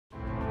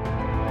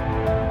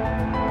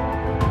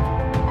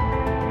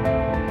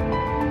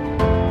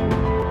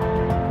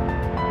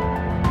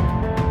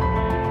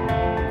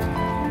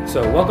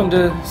So welcome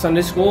to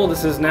Sunday School.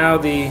 This is now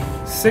the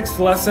 6th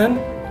lesson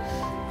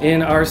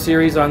in our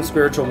series on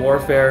spiritual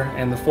warfare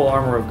and the full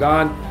armor of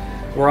God.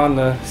 We're on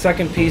the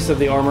second piece of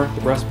the armor, the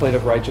breastplate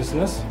of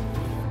righteousness.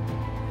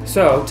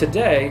 So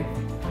today,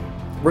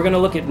 we're going to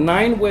look at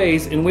 9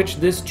 ways in which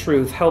this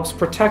truth helps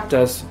protect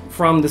us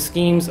from the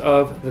schemes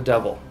of the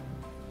devil.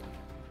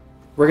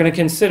 We're going to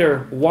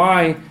consider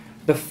why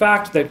the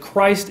fact that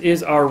Christ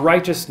is our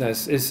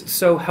righteousness is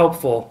so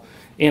helpful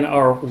in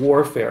our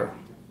warfare.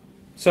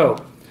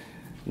 So,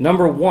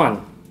 number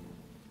 1,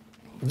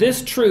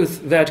 this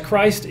truth that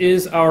Christ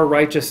is our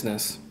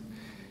righteousness,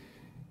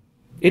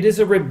 it is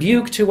a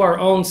rebuke to our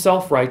own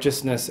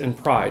self-righteousness and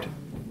pride.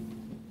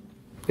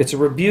 It's a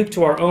rebuke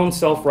to our own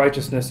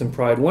self-righteousness and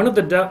pride. One of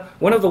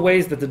the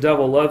ways that the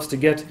devil loves to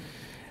get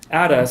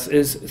at us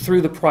is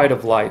through the pride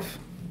of life.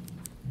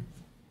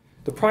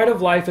 The pride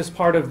of life is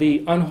part of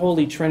the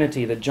unholy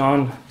trinity that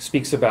John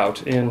speaks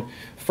about in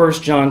 1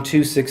 John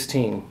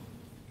 2:16.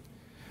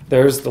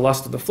 There's the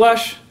lust of the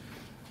flesh,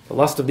 the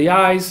lust of the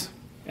eyes,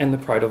 and the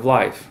pride of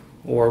life,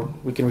 or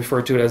we can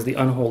refer to it as the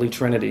unholy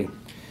trinity.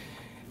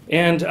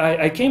 And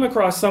I came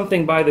across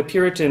something by the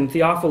Puritan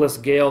Theophilus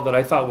Gale that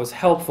I thought was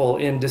helpful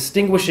in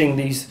distinguishing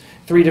these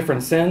 3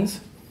 different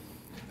sins.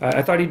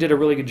 I thought he did a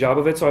really good job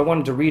of it, so I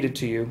wanted to read it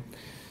to you.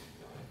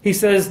 He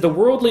says, "The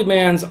worldly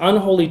man's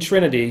unholy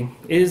trinity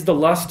is the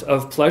lust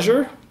of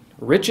pleasure,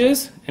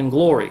 riches, and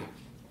glory.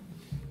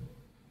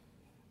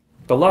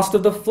 The lust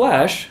of the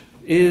flesh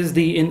is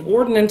the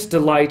inordinate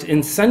delight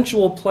in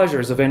sensual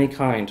pleasures of any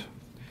kind,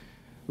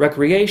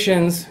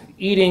 recreations,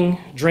 eating,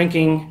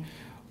 drinking,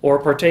 or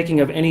partaking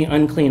of any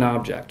unclean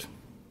object.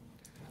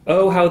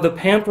 Oh, how the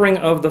pampering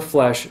of the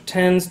flesh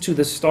tends to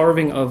the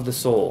starving of the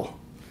soul."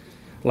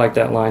 Like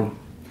that line.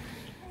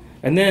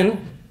 And then,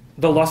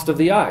 the lust of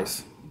the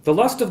eyes. The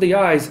lust of the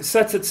eyes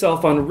sets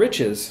itself on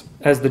riches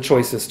as the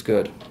choicest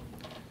good.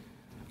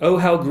 Oh,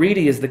 how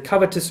greedy is the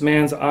covetous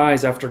man's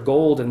eyes after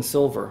gold and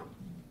silver.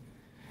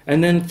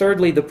 And then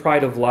thirdly, the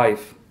pride of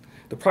life.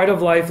 The pride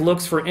of life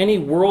looks for any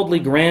worldly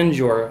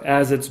grandeur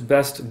as its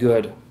best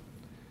good.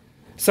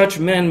 Such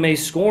men may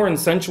scorn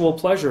sensual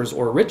pleasures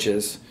or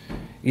riches,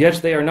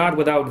 yet they are not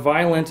without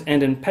violent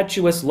and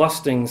impetuous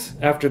lustings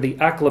after the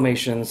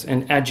acclamations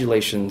and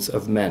adulations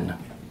of men.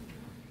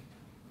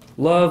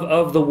 Love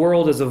of the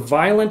world is a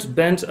violent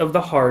bent of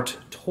the heart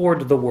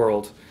toward the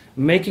world,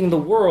 making the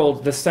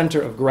world the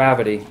center of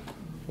gravity.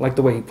 I like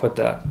the way he put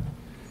that.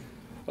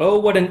 Oh,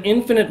 what an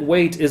infinite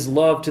weight is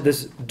love to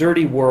this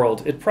dirty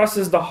world. It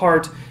presses the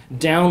heart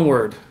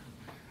downward,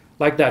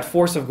 like that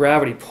force of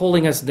gravity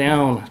pulling us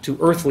down to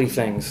earthly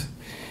things,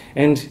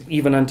 and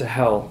even unto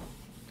hell.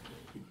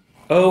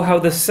 Oh, how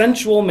the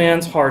sensual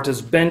man's heart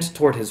is bent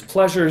toward his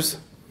pleasures,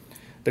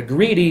 the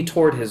greedy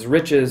toward his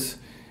riches,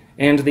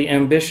 and the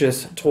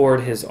ambitious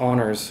toward his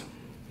honors.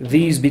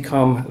 These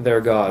become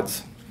their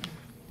gods.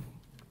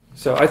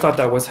 So I thought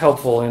that was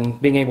helpful in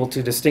being able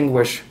to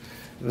distinguish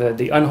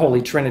the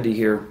unholy trinity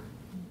here.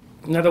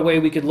 Another way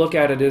we could look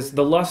at it is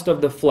the lust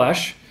of the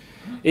flesh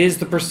is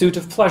the pursuit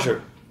of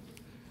pleasure.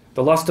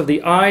 The lust of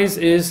the eyes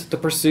is the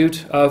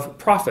pursuit of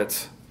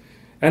profits.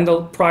 And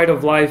the pride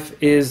of life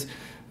is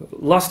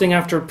lusting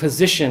after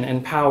position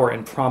and power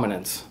and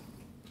prominence.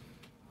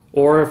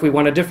 Or if we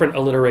want a different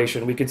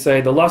alliteration, we could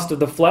say the lust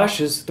of the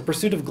flesh is the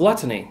pursuit of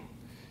gluttony.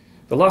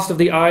 The lust of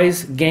the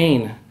eyes,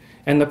 gain.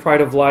 And the pride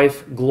of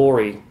life,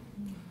 glory.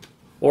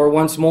 Or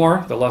once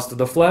more, the lust of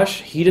the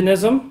flesh,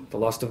 hedonism. The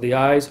lust of the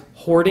eyes,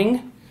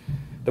 hoarding.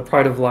 The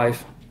pride of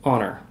life,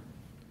 honor.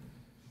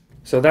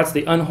 So that's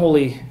the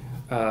unholy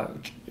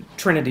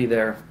trinity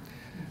there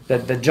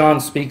that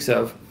John speaks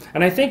of.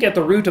 And I think at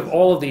the root of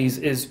all of these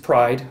is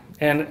pride,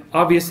 and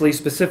obviously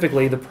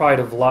specifically the pride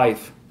of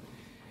life.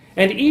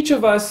 And each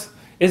of us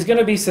is going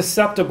to be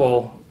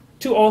susceptible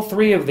to all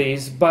 3 of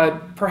these,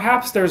 but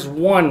perhaps there's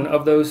one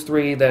of those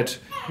 3 that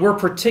we're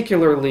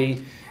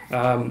particularly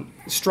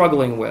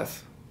struggling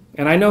with.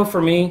 And I know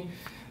for me,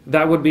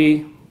 that would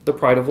be the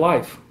pride of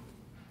life.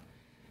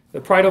 The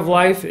pride of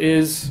life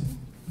is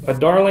a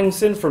darling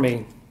sin for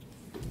me.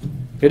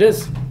 It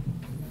is.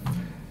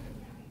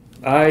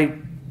 I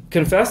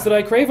confess that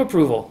I crave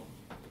approval.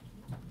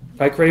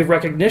 I crave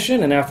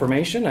recognition and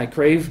affirmation. I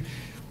crave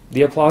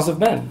the applause of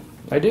men.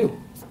 I do.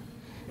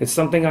 It's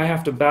something I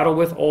have to battle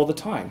with all the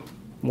time.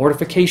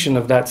 Mortification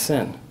of that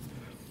sin.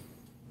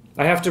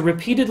 I have to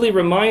repeatedly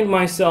remind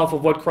myself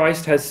of what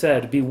Christ has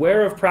said.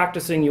 Beware of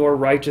practicing your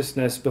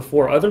righteousness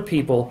before other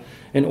people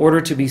in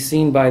order to be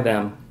seen by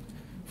them,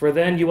 for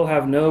then you will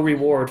have no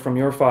reward from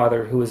your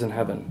Father who is in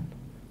heaven.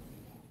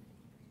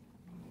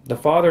 The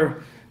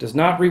Father does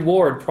not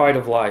reward pride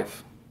of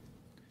life.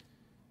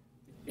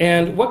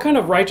 And what kind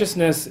of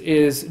righteousness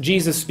is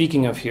Jesus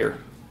speaking of here?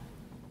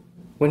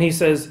 When he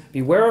says,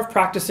 beware of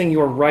practicing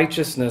your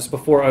righteousness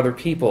before other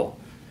people,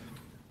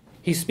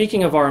 he's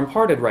speaking of our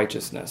imparted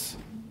righteousness.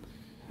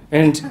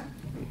 And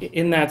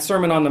in that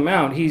Sermon on the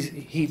Mount,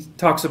 he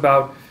talks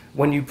about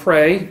when you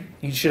pray,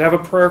 you should have a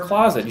prayer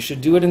closet. You should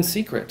do it in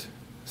secret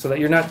so that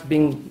you're not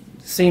being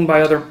seen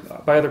by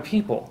other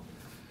people.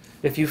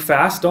 If you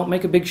fast, don't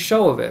make a big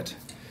show of it.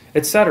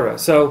 etc.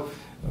 So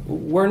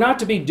we're not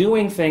to be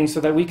doing things so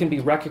that we can be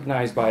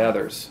recognized by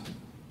others.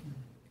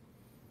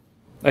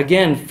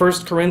 Again, 1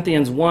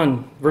 Corinthians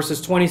 1,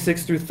 verses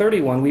 26 through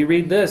 31, we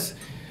read this: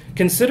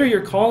 "Consider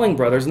your calling,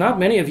 brothers. Not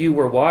many of you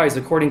were wise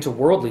according to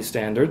worldly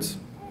standards.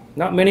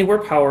 Not many were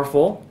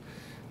powerful.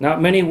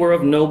 Not many were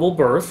of noble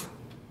birth.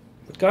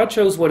 But God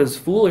chose what is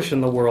foolish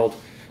in the world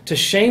to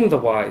shame the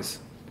wise.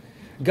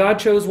 God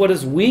chose what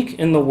is weak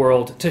in the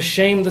world to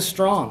shame the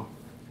strong.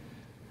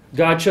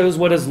 God chose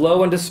what is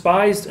low and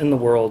despised in the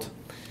world,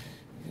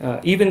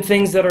 even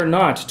things that are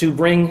not, to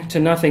bring to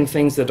nothing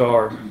things that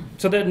are,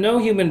 so that no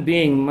human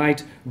being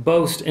might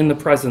boast in the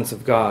presence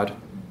of God.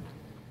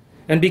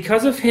 And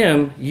because of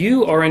him,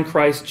 you are in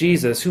Christ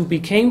Jesus, who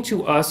became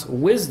to us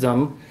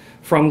wisdom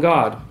from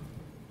God,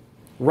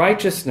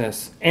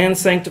 righteousness and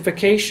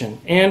sanctification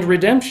and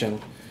redemption,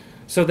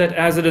 so that,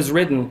 as it is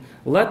written,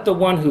 let the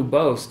one who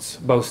boasts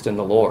boast in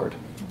the Lord."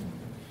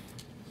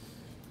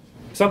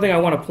 Something I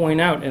want to point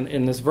out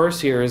in this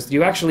verse here is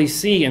you actually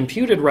see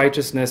imputed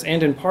righteousness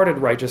and imparted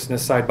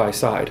righteousness side by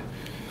side.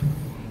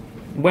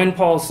 When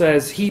Paul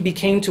says, he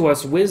became to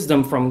us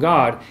wisdom from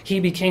God, he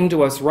became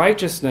to us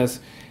righteousness,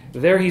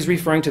 there he's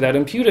referring to that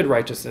imputed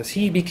righteousness.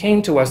 He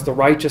became to us the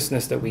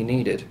righteousness that we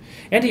needed.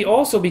 And he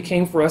also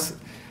became for us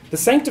the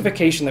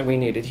sanctification that we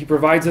needed. He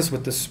provides us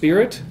with the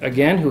Spirit,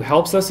 again, who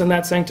helps us in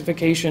that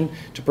sanctification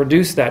to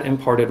produce that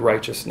imparted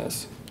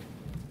righteousness.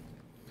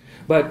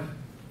 But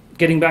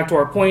getting back to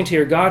our point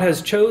here, God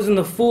has chosen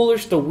the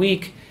foolish, the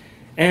weak,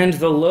 and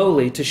the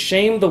lowly to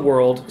shame the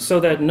world so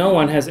that no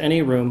one has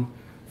any room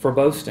for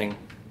boasting.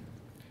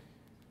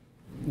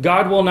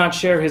 God will not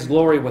share his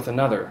glory with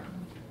another.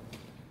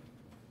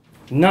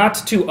 Not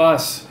to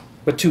us,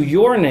 but to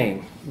your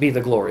name be the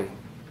glory.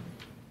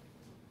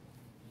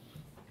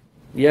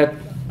 Yet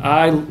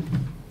I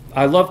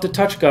love to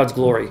touch God's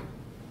glory.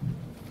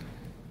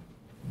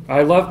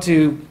 I love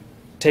to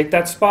take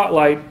that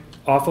spotlight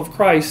off of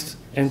Christ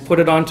and put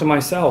it onto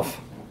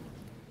myself.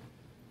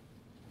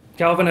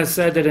 Calvin has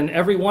said that in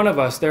every one of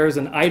us there is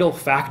an idol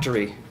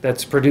factory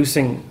that's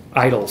producing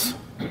idols.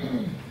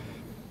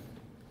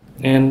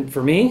 And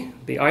for me,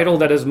 the idol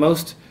that is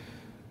most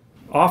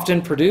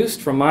often produced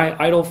from my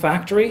idol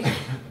factory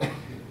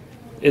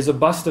is a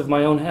bust of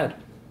my own head.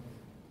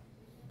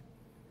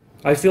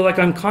 I feel like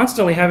I'm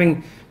constantly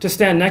having to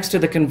stand next to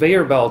the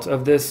conveyor belt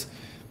of this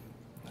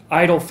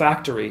idol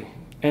factory.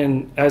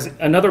 And as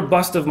another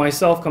bust of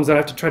myself comes out, I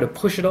have to try to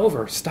push it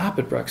over. Stop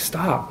it, Brooke.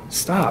 Stop.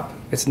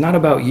 It's not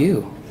about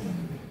you.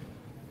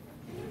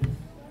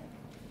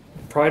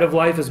 Pride of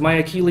life is my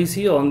Achilles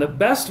heel. And the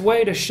best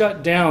way to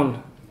shut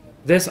down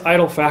this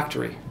idol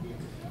factory,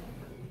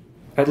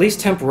 at least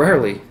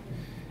temporarily,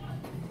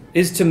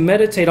 is to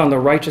meditate on the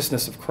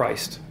righteousness of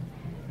Christ.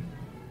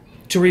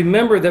 To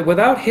remember that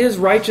without his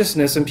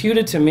righteousness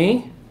imputed to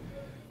me,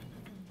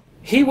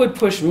 he would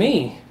push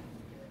me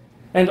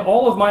and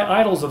all of my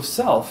idols of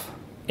self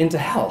into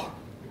hell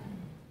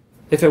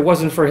if it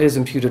wasn't for his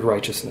imputed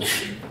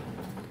righteousness.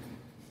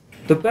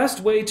 The best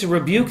way to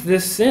rebuke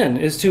this sin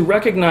is to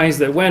recognize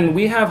that when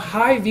we have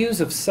high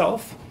views of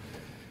self,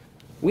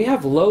 we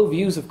have low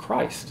views of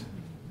Christ.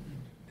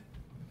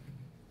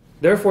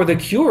 Therefore, the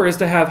cure is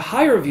to have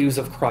higher views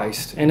of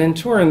Christ, and in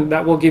turn,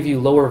 that will give you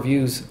lower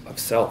views of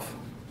self.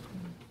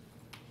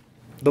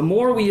 The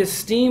more we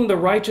esteem the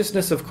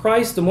righteousness of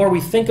Christ, the more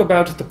we think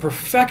about the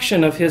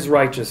perfection of his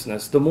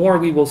righteousness, the more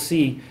we will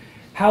see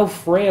how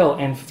frail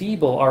and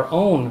feeble our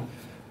own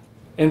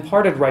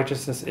imparted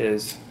righteousness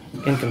is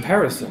in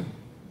comparison.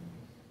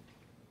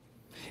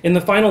 In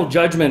the final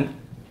judgment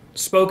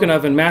spoken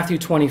of in Matthew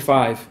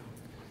 25,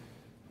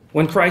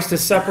 when Christ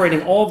is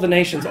separating all of the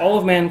nations, all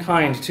of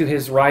mankind to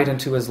his right and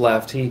to his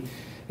left, he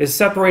is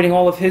separating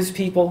all of his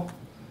people,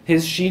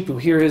 his sheep who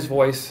hear his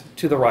voice,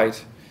 to the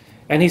right.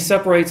 And he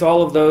separates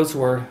all of those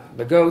who are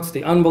the goats,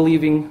 the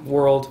unbelieving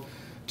world,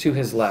 to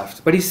his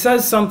left. But he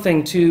says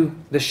something to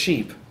the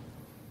sheep.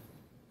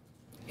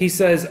 He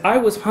says, "I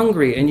was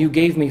hungry and you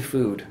gave me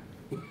food.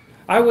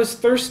 I was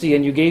thirsty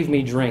and you gave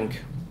me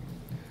drink.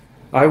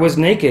 I was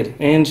naked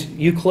and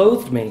you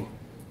clothed me.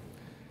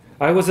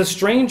 I was a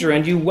stranger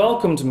and you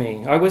welcomed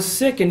me. I was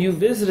sick and you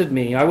visited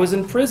me. I was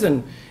in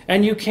prison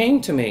and you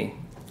came to me."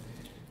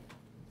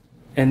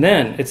 And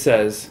then it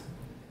says,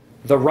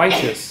 the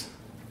righteous.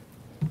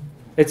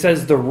 It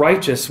says the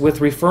righteous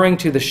with referring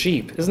to the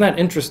sheep. Isn't that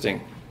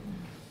interesting?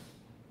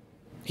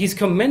 He's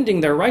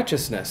commending their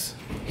righteousness.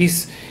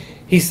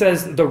 He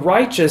says the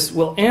righteous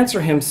will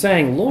answer him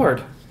saying,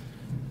 "Lord,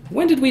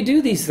 when did we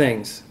do these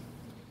things?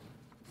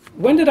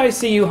 When did I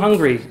see you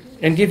hungry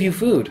and give you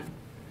food?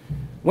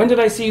 When did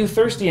I see you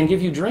thirsty and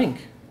give you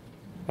drink?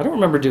 I don't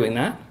remember doing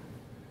that.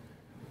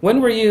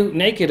 When were you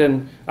naked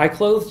and I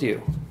clothed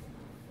you?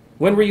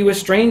 When were you a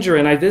stranger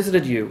and I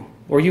visited you?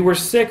 Or you were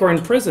sick or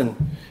in prison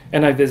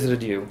and I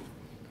visited you?"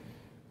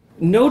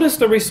 Notice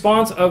the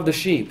response of the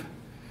sheep.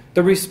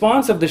 The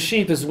response of the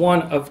sheep is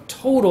one of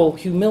total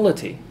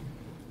humility.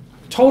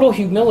 Total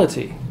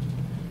humility.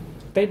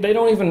 They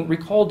don't even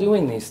recall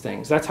doing these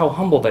things. That's how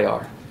humble they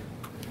are.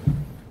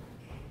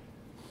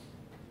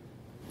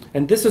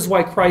 And this is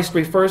why Christ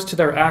refers to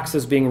their acts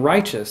as being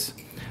righteous.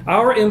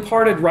 Our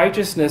imparted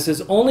righteousness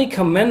is only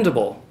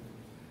commendable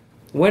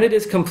when it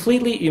is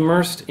completely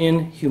immersed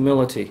in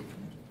humility.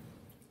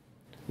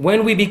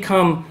 When we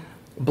become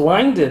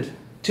blinded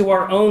to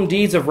our own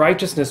deeds of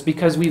righteousness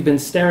because we've been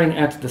staring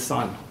at the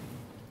Son,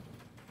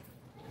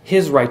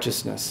 his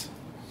righteousness.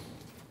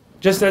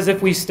 Just as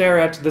if we stare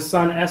at the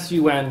sun,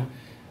 S-U-N,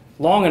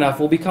 long enough,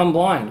 we'll become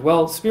blind.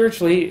 Well,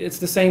 spiritually, it's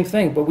the same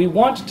thing, but we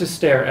want to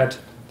stare at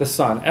the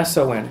Son,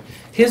 S-O-N,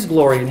 his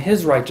glory and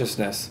his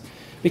righteousness,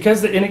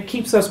 and it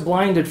keeps us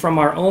blinded from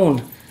our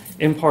own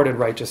imparted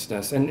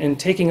righteousness and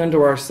taking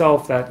unto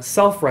ourselves that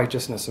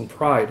self-righteousness and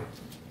pride.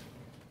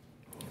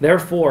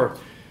 Therefore,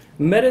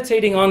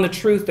 meditating on the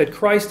truth that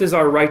Christ is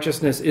our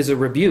righteousness is a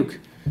rebuke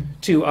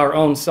to our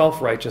own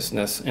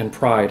self-righteousness and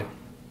pride.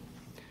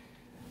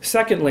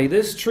 Secondly,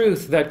 this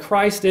truth that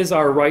Christ is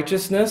our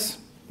righteousness,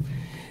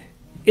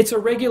 it's a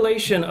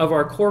regulation of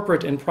our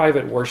corporate and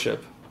private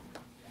worship.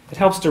 It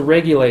helps to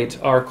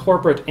regulate our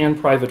corporate and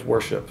private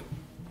worship.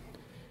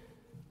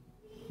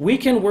 We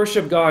can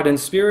worship God in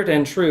spirit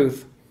and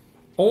truth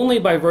only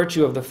by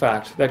virtue of the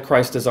fact that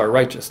Christ is our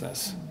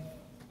righteousness.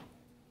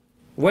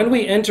 When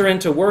we enter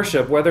into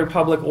worship, whether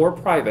public or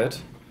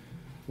private,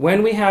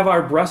 when we have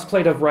our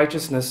breastplate of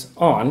righteousness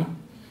on,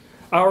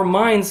 our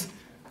minds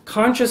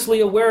consciously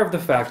aware of the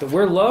fact that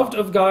we're loved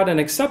of God and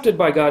accepted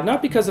by God,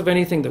 not because of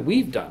anything that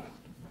we've done,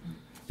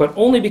 but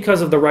only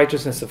because of the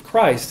righteousness of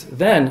Christ,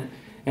 then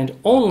and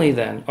only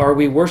then are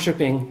we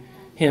worshiping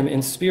him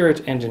in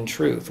spirit and in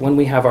truth, when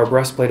we have our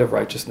breastplate of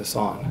righteousness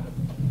on.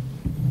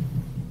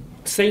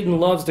 Satan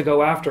loves to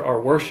go after our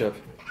worship.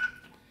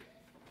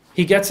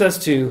 He gets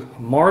us to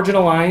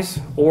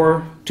marginalize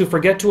or to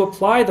forget to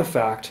apply the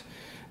fact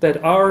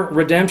that our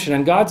redemption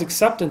and God's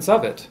acceptance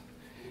of it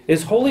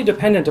is wholly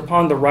dependent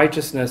upon the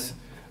righteousness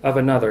of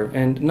another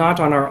and not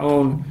on our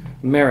own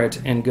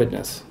merit and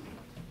goodness.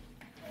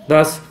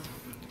 Thus,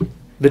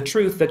 the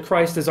truth that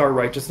Christ is our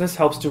righteousness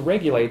helps to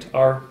regulate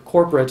our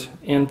corporate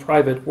and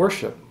private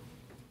worship.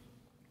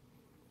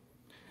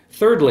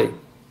 Thirdly,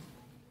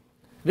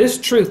 this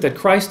truth that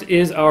Christ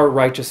is our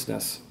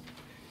righteousness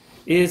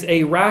is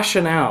a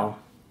rationale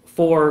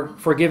for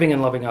forgiving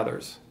and loving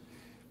others.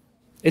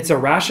 It's a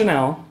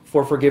rationale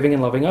for forgiving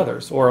and loving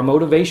others, or a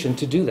motivation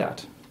to do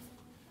that.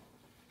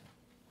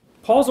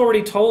 Paul's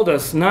already told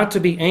us not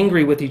to be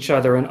angry with each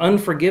other and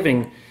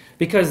unforgiving,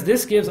 because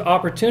this gives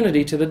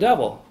opportunity to the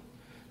devil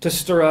to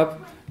stir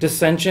up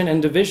dissension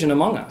and division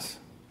among us.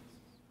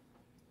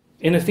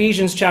 In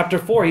Ephesians chapter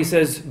 4, he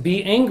says,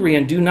 "Be angry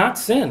and do not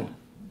sin.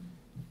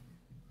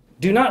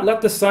 Do not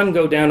let the sun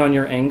go down on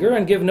your anger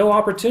and give no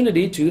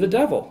opportunity to the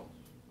devil.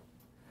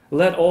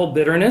 Let all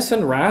bitterness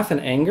and wrath and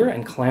anger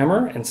and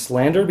clamor and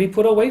slander be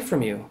put away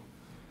from you,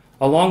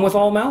 along with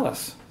all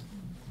malice.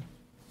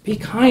 Be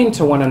kind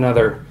to one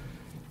another,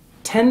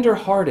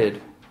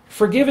 tender-hearted,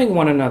 forgiving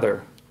one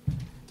another,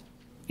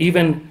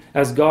 even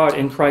as God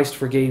in Christ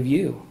forgave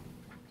you."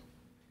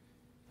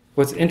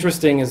 What's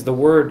interesting is the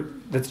word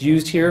that's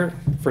used here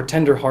for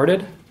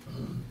tender-hearted.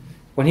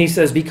 When he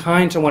says, be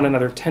kind to one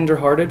another,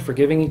 tender-hearted,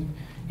 forgiving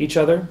each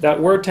other,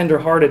 that word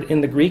tender-hearted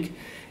in the Greek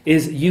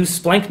is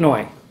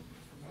eusplanktoi.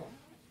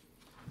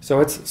 So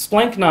it's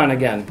splanknon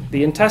again,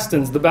 the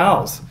intestines, the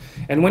bowels.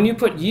 And when you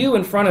put you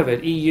in front of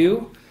it,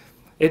 EU,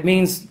 it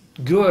means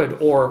good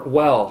or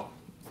well.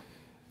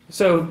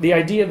 So the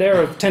idea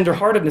there of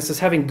tender-heartedness is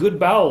having good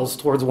bowels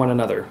towards one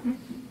another.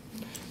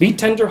 Be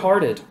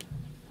tender-hearted.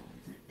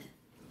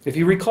 If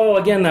you recall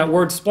again that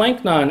word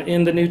splanknon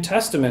in the New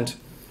Testament,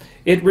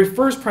 it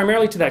refers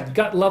primarily to that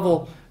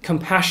gut-level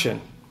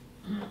compassion.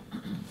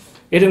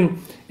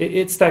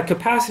 It's that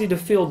capacity to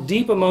feel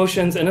deep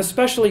emotions and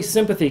especially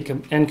sympathy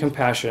and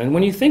compassion. And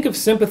when you think of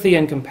sympathy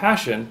and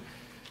compassion,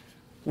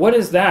 what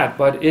is that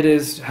but it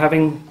is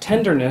having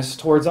tenderness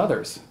towards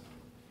others?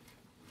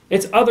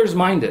 It's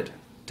others-minded.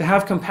 To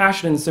have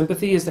compassion and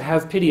sympathy is to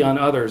have pity on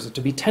others,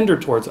 to be tender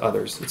towards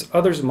others. It's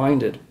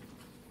others-minded.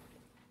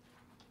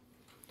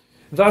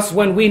 Thus,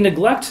 when we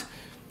neglect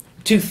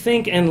to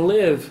think and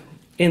live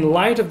in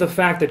light of the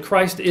fact that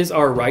Christ is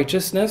our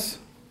righteousness,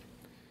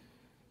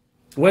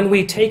 when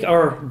we take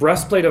our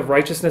breastplate of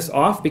righteousness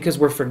off because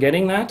we're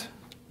forgetting that,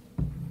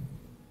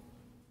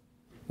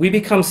 we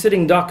become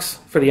sitting ducks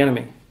for the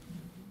enemy.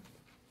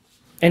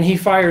 And he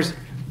fires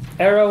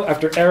arrow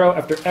after arrow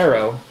after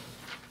arrow,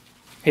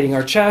 hitting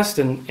our chest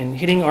and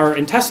hitting our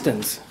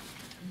intestines,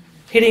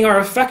 hitting our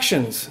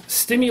affections,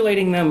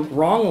 stimulating them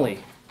wrongly.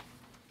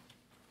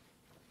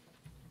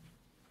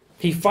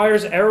 He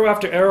fires arrow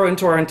after arrow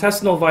into our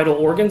intestinal vital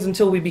organs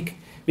until we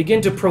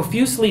begin to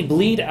profusely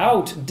bleed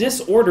out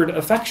disordered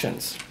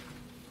affections.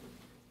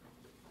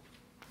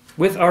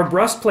 With our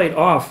breastplate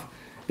off,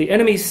 the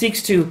enemy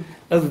seeks to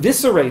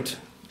eviscerate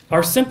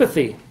our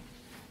sympathy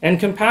and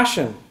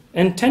compassion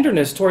and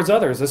tenderness towards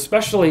others,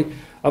 especially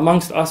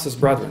amongst us as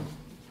brethren.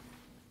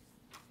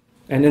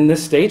 And in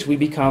this state, we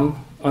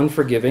become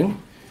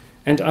unforgiving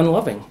and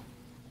unloving.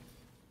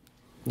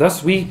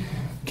 Thus, we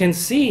can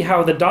see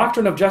how the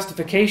doctrine of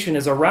justification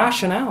is a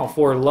rationale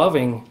for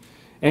loving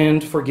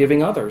and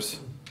forgiving others.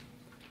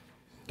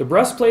 The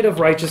breastplate of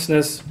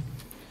righteousness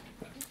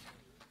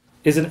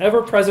is an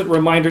ever-present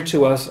reminder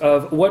to us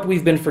of what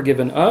we've been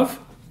forgiven of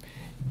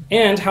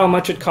and how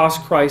much it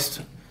cost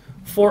Christ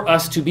for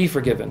us to be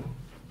forgiven,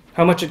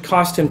 how much it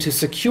cost him to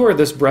secure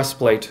this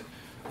breastplate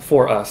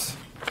for us.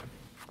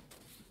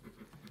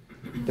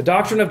 The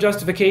doctrine of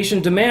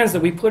justification demands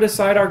that we put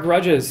aside our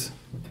grudges,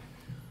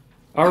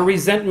 our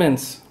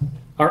resentments,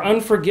 our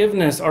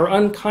unforgiveness, our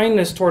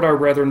unkindness toward our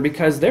brethren,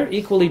 because they're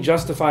equally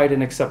justified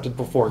and accepted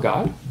before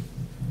God.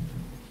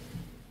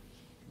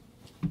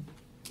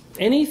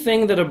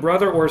 Anything that a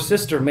brother or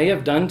sister may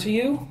have done to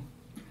you,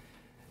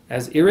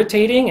 as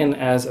irritating and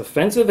as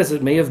offensive as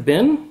it may have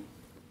been,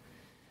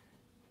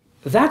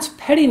 that's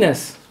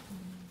pettiness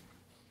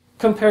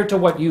compared to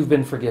what you've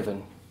been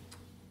forgiven.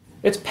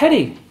 It's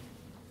petty.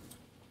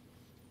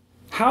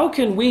 How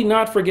can we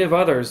not forgive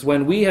others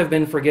when we have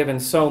been forgiven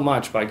so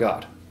much by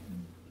God?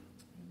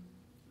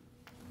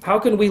 How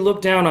can we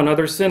look down on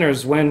other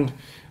sinners when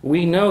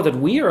we know that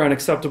we are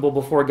unacceptable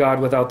before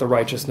God without the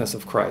righteousness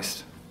of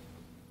Christ?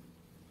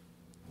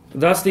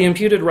 Thus, the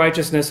imputed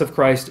righteousness of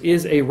Christ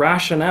is a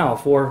rationale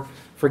for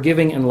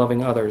forgiving and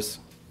loving others.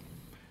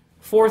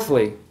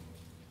 Fourthly,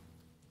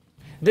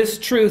 this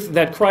truth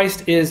that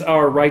Christ is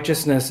our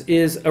righteousness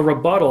is a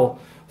rebuttal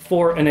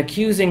for an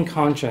accusing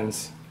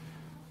conscience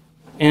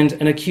and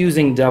an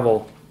accusing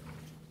devil.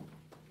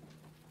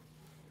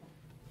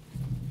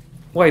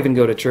 Why even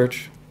go to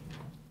church?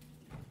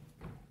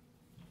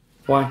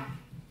 Why?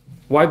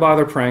 Why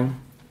bother praying?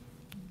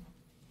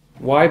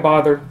 Why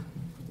bother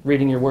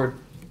reading your word?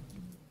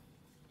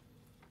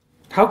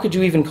 How could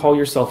you even call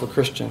yourself a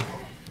Christian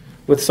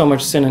with so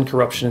much sin and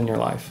corruption in your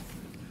life?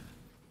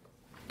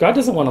 God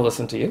doesn't want to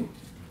listen to you.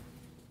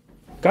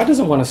 God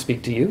doesn't want to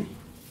speak to you.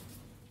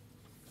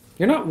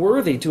 You're not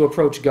worthy to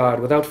approach God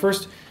without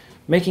first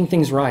making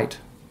things right,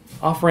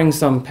 offering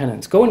some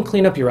penance. Go and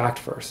clean up your act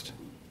first.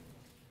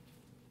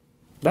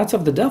 That's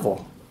of the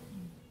devil.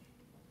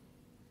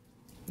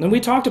 And we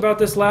talked about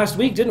this last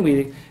week, didn't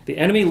we? The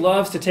enemy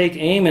loves to take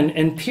aim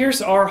and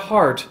pierce our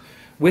heart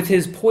with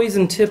his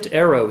poison-tipped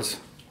arrows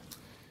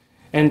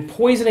and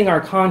poisoning our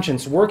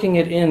conscience, working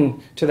it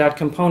in to that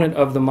component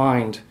of the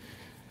mind,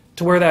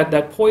 to where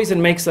that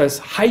poison makes us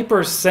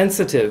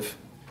hypersensitive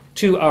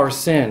to our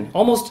sin,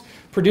 almost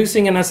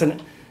producing in us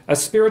a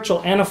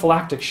spiritual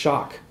anaphylactic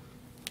shock,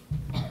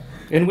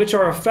 in which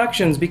our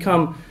affections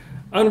become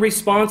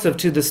unresponsive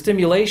to the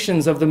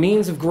stimulations of the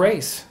means of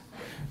grace,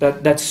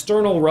 that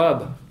sternal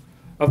rub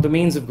of the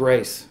means of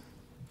grace.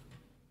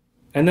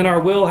 And then our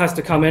will has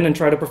to come in and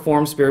try to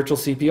perform spiritual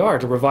CPR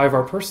to revive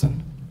our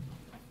person.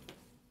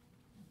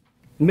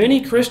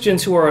 Many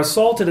Christians who are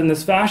assaulted in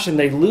this fashion,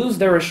 they lose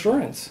their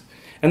assurance,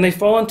 and they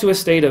fall into a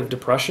state of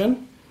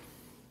depression,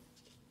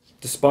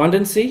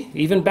 despondency,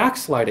 even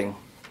backsliding.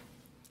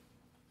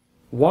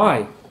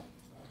 Why?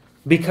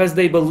 Because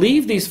they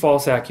believe these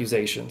false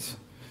accusations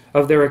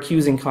of their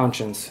accusing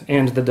conscience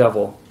and the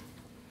devil.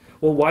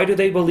 Well, why do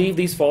they believe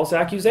these false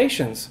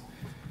accusations?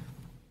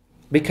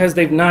 Because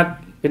they've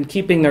not been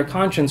keeping their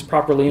conscience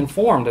properly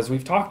informed, as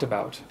we've talked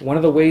about. One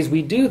of the ways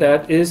we do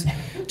that is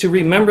to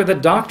remember the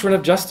doctrine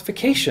of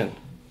justification,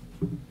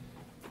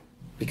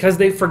 because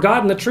they've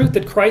forgotten the truth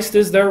that Christ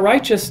is their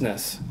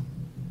righteousness.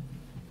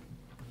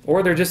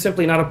 Or they're just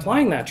simply not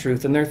applying that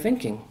truth in their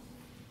thinking.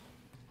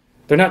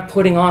 They're not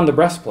putting on the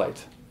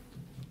breastplate.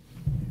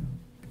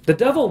 The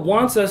devil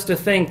wants us to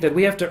think that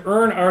we have to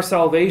earn our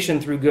salvation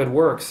through good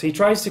works. He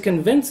tries to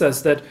convince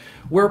us that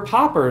we're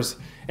paupers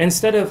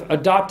instead of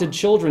adopted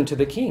children to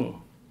the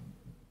King.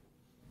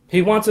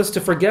 He wants us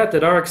to forget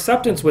that our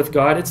acceptance with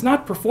God, it's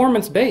not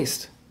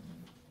performance-based.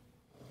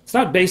 It's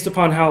not based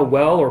upon how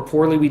well or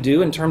poorly we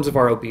do in terms of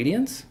our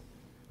obedience.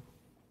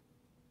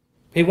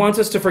 He wants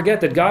us to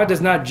forget that God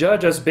does not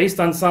judge us based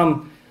on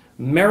some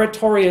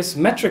meritorious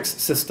metrics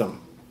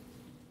system.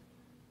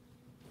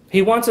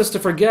 He wants us to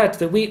forget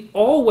that we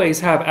always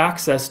have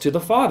access to the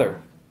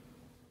Father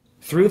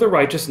through the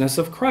righteousness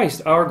of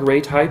Christ, our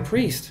great high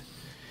priest.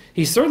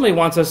 He certainly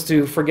wants us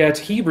to forget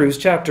Hebrews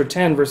chapter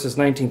 10, verses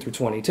 19 through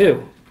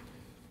 22.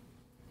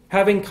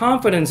 Having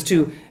confidence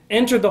to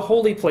enter the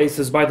holy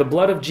places by the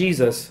blood of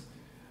Jesus,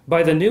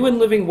 by the new and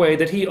living way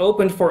that he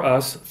opened for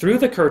us through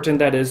the curtain,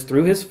 that is,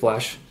 through his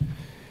flesh,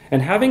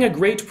 and having a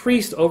great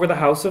priest over the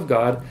house of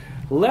God,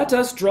 let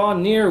us draw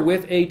near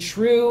with a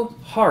true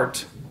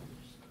heart,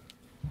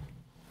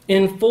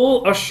 in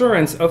full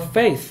assurance of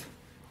faith,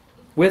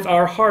 with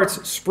our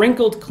hearts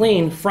sprinkled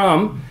clean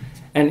from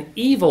an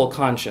evil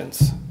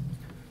conscience.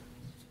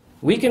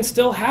 We can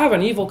still have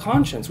an evil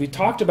conscience. We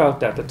talked about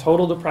that, the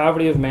total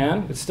depravity of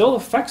man. It still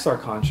affects our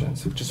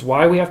conscience, which is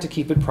why we have to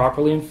keep it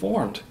properly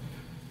informed.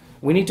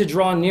 We need to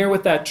draw near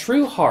with that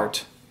true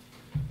heart,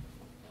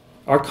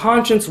 our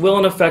conscience, will,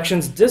 and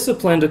affections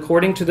disciplined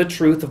according to the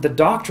truth of the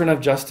doctrine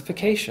of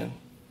justification.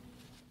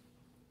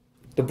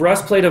 The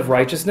breastplate of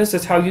righteousness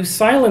is how you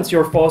silence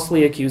your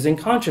falsely accusing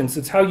conscience.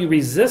 It's how you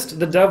resist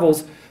the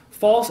devil's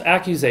false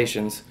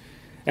accusations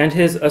and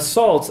his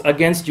assaults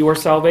against your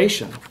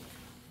salvation.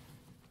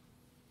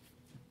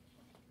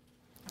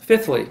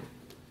 Fifthly,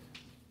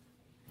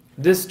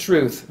 this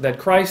truth that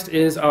Christ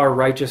is our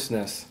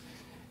righteousness,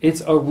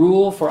 it's a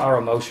rule for our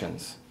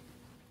emotions.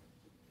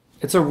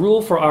 It's a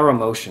rule for our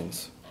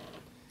emotions.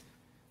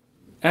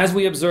 As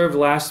we observed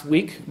last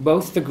week,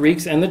 both the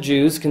Greeks and the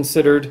Jews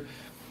considered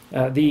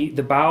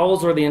the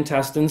bowels or the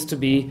intestines to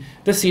be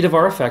the seat of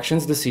our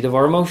affections, the seat of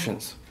our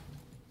emotions.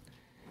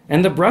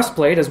 And the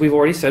breastplate, as we've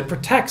already said,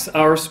 protects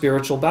our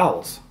spiritual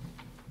bowels.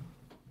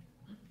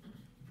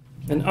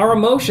 And our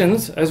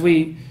emotions, as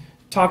we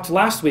talked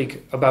last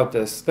week about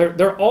this,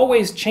 they're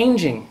always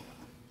changing.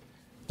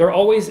 They're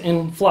always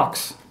in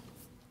flux,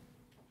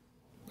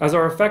 as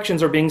our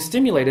affections are being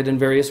stimulated in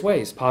various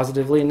ways,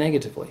 positively and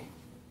negatively.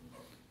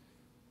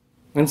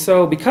 And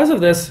so, because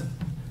of this,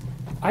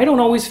 I don't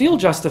always feel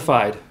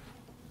justified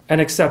and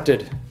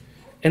accepted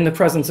in the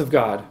presence of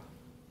God.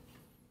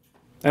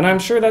 And I'm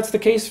sure that's the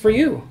case for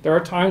you. There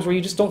are times where you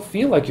just don't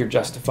feel like you're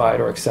justified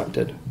or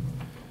accepted.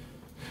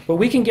 But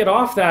we can get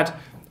off that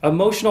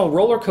emotional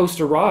roller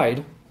coaster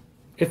ride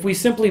if we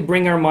simply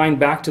bring our mind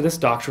back to this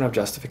doctrine of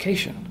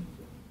justification.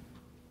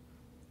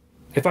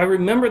 If I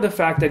remember the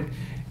fact that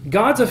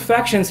God's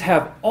affections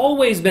have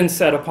always been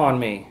set upon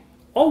me,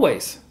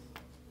 always,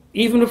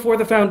 even before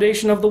the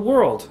foundation of the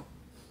world.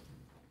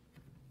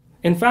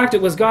 In fact,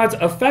 it was God's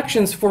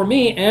affections for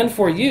me and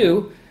for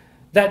you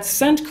that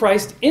sent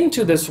Christ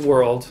into this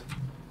world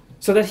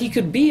so that he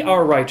could be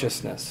our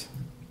righteousness.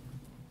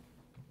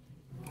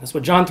 That's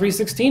what John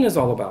 3:16 is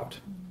all about.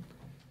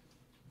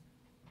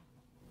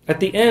 At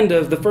the end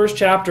of the first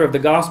chapter of the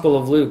Gospel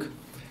of Luke,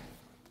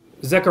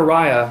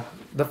 Zechariah,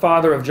 the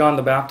father of John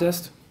the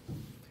Baptist,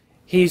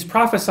 he's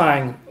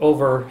prophesying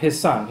over his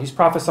son. He's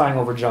prophesying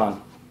over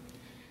John.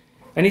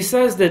 And he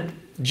says that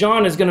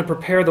John is going to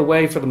prepare the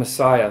way for the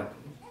Messiah,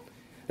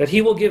 that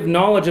he will give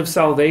knowledge of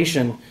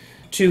salvation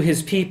to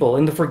his people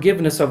in the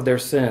forgiveness of their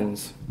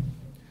sins.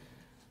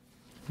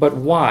 But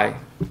why?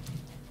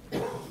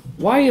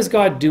 Why is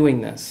God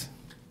doing this?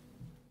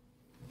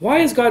 Why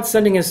is God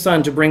sending his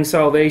Son to bring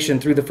salvation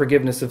through the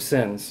forgiveness of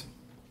sins?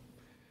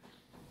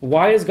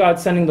 Why is God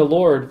sending the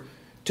Lord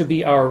to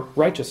be our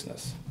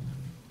righteousness?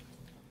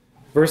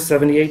 Verse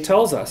 78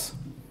 tells us,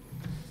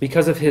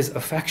 because of his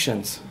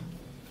affections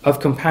of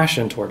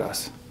compassion toward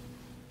us.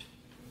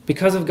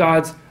 Because of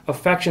God's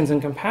affections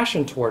and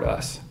compassion toward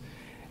us.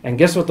 And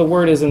guess what the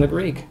word is in the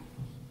Greek?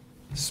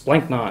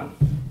 Splanknon.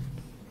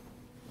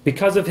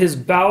 Because of his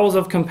bowels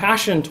of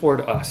compassion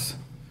toward us.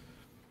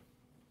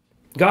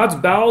 God's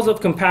bowels of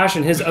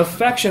compassion, his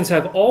affections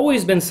have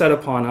always been set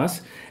upon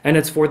us, and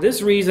it's for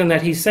this reason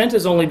that he sent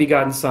his only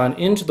begotten Son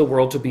into the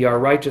world to be our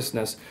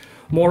righteousness.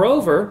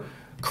 Moreover,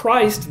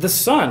 Christ, the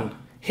Son,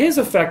 his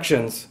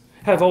affections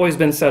have always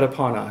been set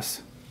upon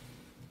us.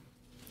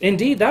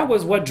 Indeed, that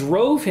was what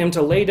drove him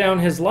to lay down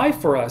his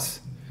life for us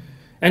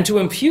and to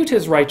impute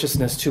his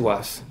righteousness to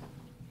us.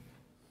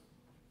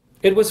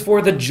 It was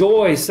for the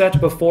joy set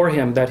before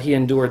him that he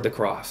endured the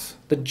cross.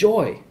 The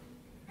joy.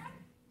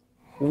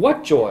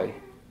 What joy?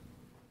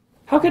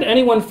 How could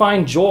anyone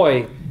find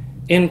joy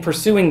in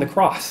pursuing the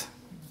cross?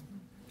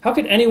 How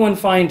could anyone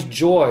find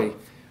joy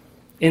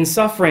in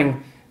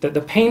suffering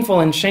the painful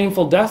and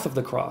shameful death of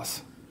the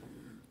cross?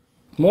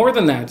 More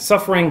than that,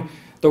 suffering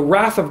the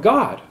wrath of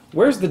God.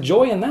 Where's the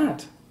joy in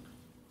that?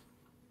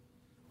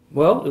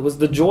 Well, it was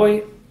the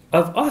joy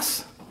of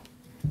us.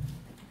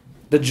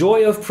 The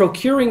joy of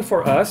procuring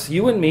for us,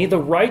 you and me, the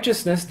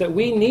righteousness that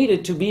we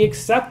needed to be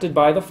accepted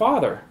by the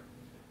Father.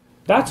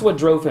 That's what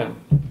drove him,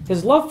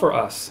 his love for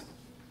us,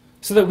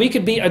 so that we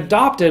could be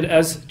adopted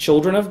as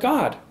children of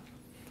God,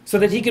 so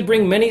that he could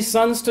bring many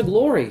sons to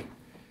glory,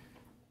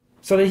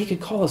 so that he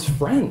could call us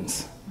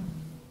friends.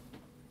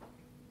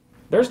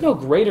 There's no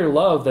greater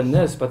love than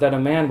this, but that a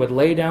man would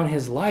lay down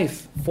his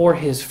life for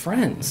his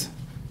friends.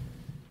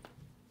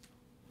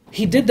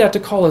 He did that to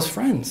call us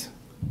friends.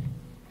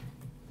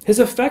 His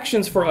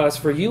affections for us,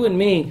 for you and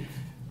me,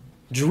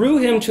 drew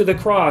him to the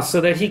cross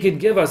so that he could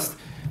give us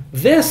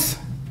this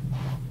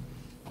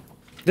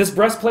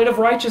breastplate of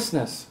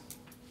righteousness.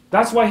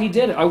 That's why he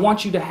did it. I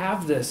want you to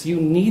have this. You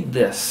need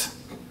this.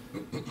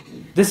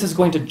 This is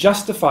going to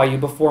justify you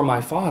before my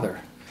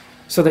Father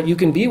so that you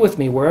can be with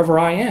me wherever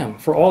I am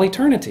for all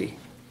eternity.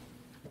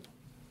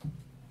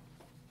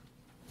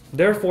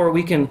 Therefore,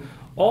 we can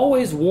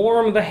always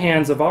warm the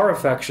hands of our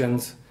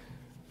affections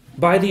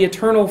by the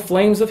eternal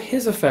flames of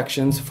his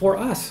affections for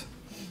us.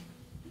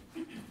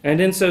 And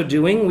in so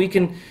doing, we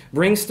can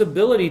bring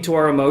stability to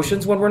our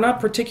emotions when we're not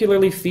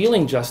particularly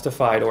feeling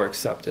justified or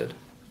accepted.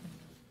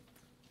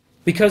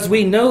 Because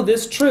we know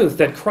this truth,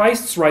 that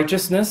Christ's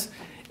righteousness,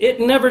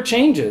 it never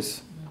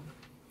changes.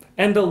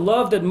 And the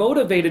love that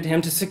motivated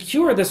him to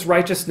secure this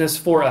righteousness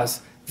for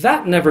us,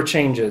 that never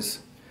changes.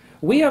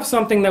 We have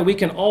something that we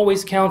can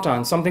always count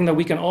on, something that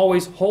we can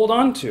always hold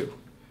on to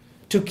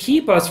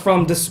keep us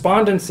from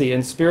despondency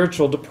and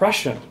spiritual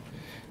depression,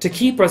 to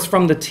keep us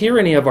from the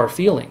tyranny of our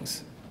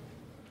feelings.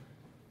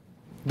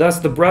 Thus,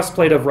 the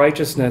breastplate of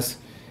righteousness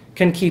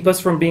can keep us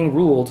from being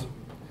ruled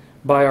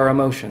by our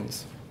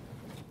emotions.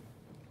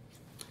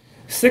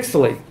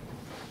 Sixthly,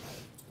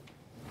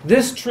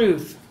 this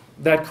truth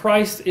that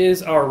Christ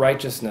is our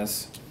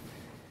righteousness,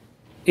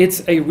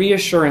 it's a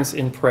reassurance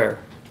in prayer.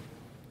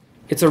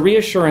 It's a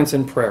reassurance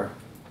in prayer.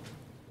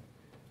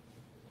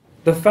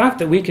 The fact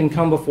that we can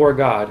come before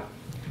God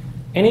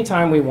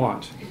anytime we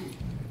want,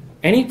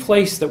 any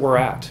place that we're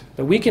at,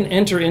 that we can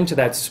enter into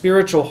that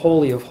spiritual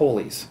holy of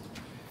holies,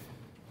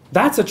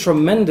 that's a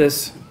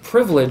tremendous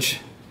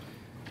privilege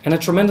and a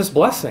tremendous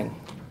blessing.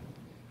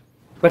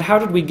 But how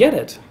did we get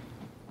it?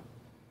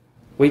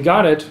 We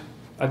got it,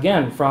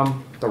 again,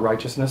 from the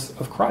righteousness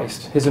of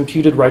Christ, his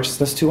imputed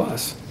righteousness to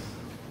us.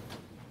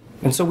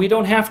 And so we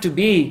don't have to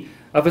be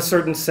of a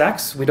certain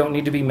sex, we don't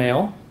need to be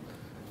male,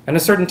 and a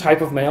certain type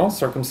of male,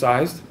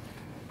 circumcised,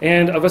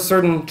 and of a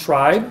certain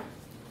tribe,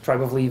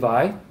 tribe of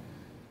Levi,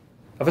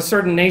 of a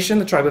certain nation,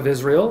 the tribe of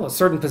Israel, a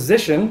certain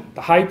position,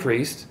 the high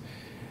priest,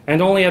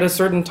 and only at a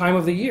certain time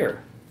of the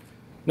year.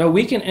 No,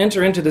 we can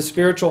enter into the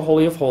spiritual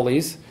holy of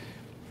holies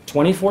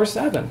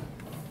 24/7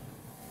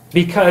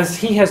 because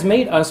he has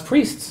made us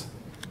priests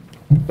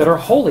that are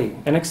holy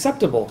and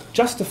acceptable,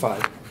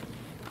 justified.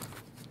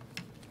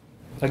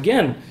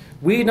 Again,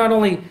 we not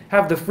only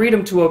have the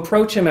freedom to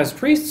approach him as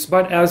priests,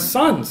 but as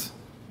sons,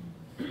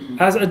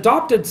 as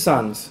adopted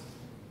sons.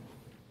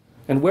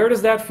 And where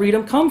does that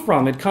freedom come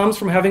from? It comes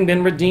from having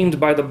been redeemed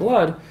by the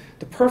blood,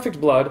 the perfect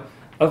blood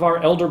of our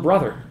elder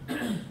brother.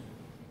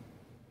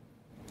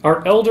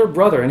 Our elder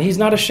brother, and he's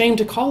not ashamed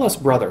to call us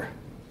brother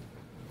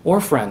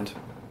or friend,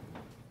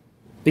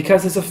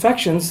 because his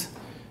affections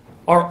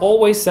are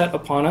always set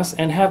upon us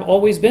and have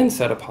always been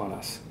set upon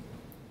us.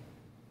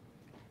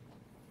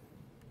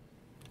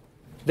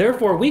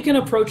 Therefore, we can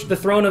approach the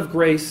throne of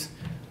grace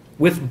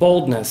with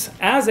boldness,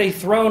 as a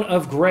throne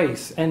of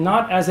grace and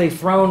not as a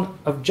throne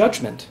of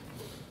judgment,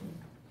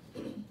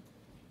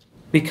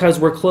 because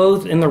we're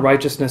clothed in the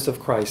righteousness of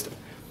Christ.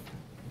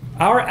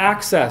 Our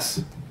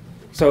access,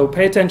 so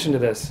pay attention to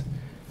this,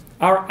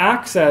 our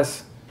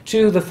access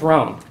to the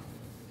throne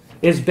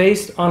is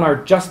based on our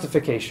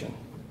justification,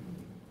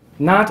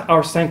 not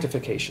our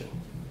sanctification.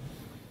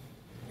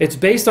 It's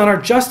based on our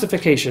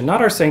justification,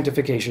 not our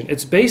sanctification.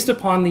 It's based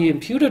upon the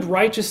imputed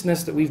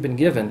righteousness that we've been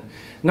given,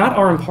 not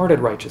our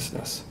imparted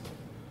righteousness.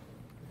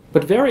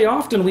 But very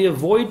often we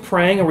avoid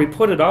praying or we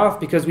put it off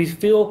because we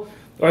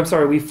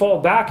fall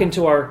back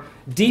into our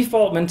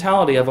default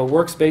mentality of a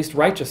works-based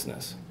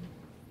righteousness.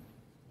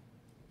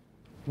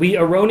 We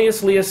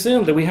erroneously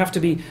assume that we have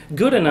to be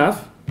good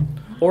enough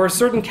or a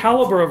certain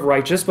caliber of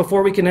righteous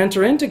before we can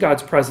enter into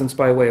God's presence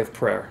by way of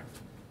prayer.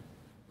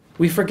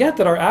 We forget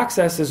that our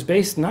access is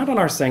based not on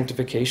our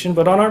sanctification,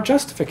 but on our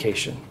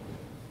justification.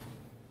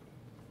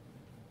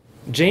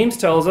 James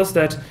tells us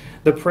that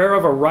the prayer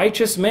of a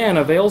righteous man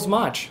avails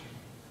much.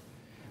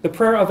 The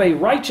prayer of a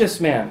righteous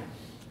man,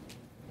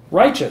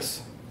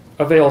 righteous,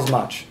 avails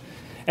much.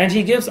 And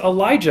he gives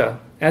Elijah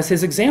as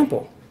his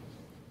example.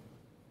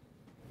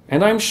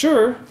 And I'm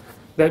sure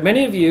that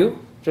many of you,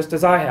 just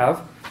as I have,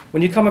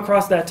 when you come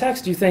across that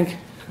text, you think,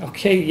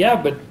 okay,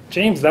 yeah, but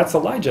James, that's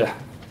Elijah.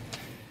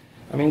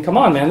 I mean, come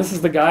on, man, this is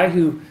the guy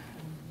who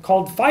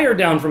called fire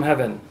down from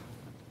heaven.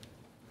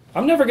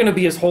 I'm never going to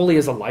be as holy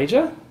as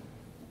Elijah.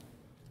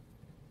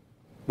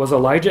 Was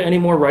Elijah any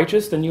more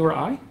righteous than you or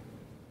I?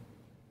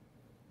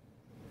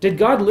 Did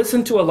God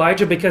listen to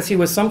Elijah because he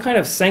was some kind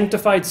of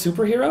sanctified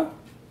superhero?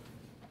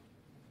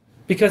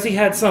 Because he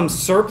had some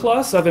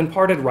surplus of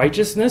imparted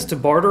righteousness to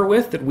barter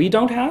with that we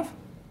don't have?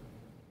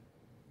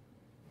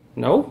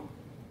 No.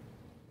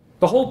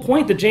 The whole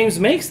point that James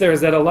makes there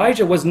is that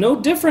Elijah was no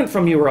different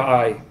from you or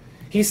I.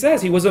 He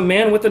says he was a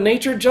man with a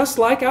nature just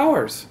like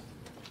ours.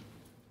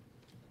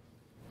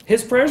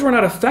 His prayers were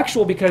not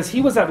effectual because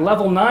he was at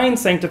level 9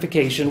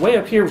 sanctification, way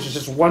up here, which is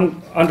just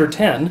 1 under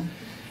 10,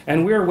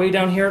 and we're way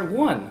down here at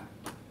 1.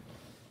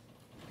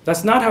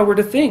 That's not how we're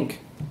to think.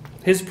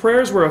 His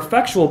prayers were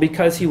effectual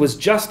because he was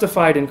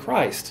justified in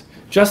Christ,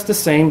 just the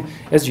same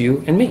as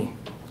you and me.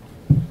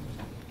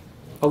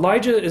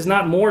 Elijah is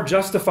not more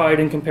justified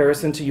in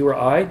comparison to you or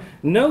I.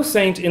 No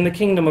saint in the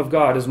kingdom of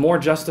God is more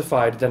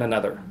justified than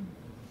another.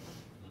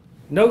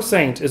 No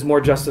saint is more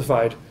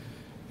justified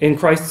in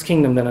Christ's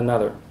kingdom than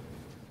another.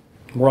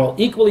 We're all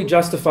equally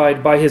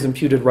justified by his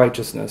imputed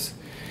righteousness.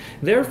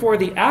 Therefore,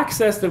 the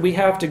access that we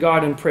have to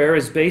God in prayer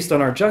is based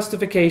on our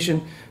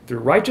justification through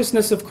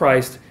righteousness of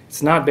Christ.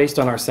 It's not based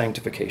on our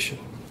sanctification.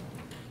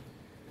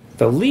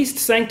 The least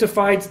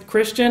sanctified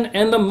Christian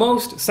and the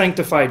most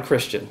sanctified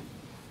Christian,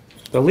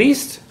 the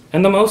least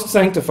and the most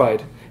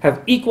sanctified,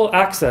 have equal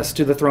access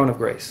to the throne of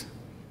grace.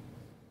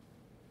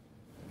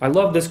 I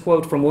love this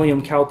quote from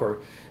William Cowper.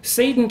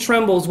 Satan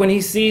trembles when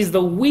he sees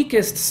the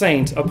weakest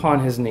saint upon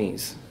his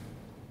knees.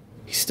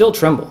 He still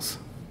trembles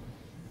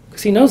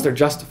because he knows they're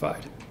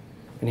justified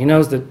and he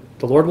knows that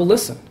the Lord will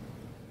listen.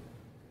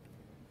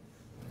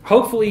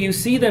 Hopefully you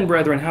see then,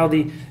 brethren, how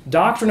the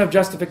doctrine of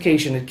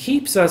justification, it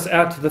keeps us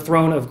at the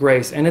throne of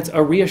grace, and it's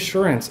a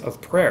reassurance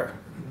of prayer.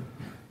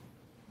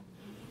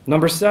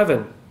 Number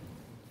 7,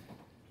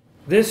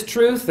 this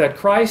truth that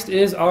Christ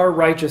is our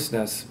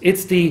righteousness,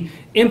 it's the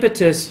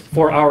impetus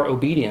for our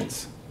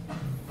obedience.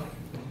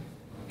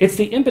 It's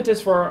the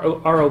impetus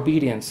for our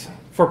obedience.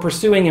 for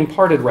pursuing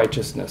imparted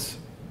righteousness.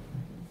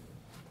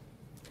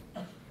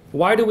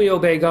 Why do we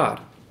obey God?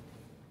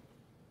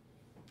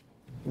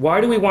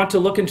 Why do we want to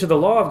look into the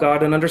law of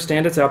God and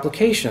understand its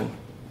application?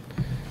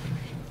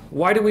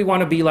 Why do we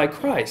want to be like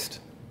Christ?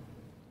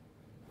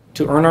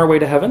 To earn our way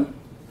to heaven?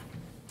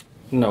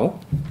 No.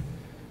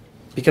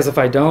 Because if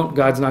I don't,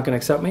 God's not going to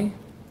accept me?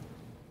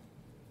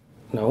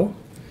 No.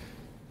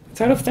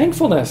 It's out of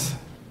thankfulness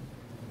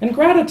and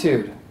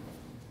gratitude.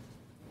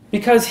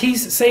 Because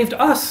he's saved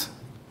us.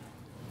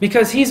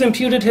 Because he's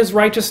imputed his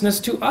righteousness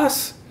to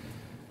us.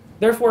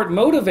 Therefore, it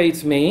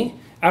motivates me,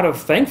 out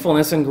of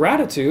thankfulness and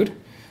gratitude,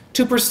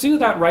 to pursue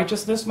that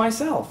righteousness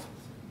myself.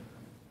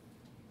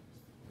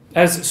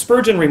 As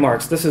Spurgeon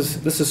remarks, this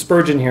is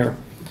Spurgeon here,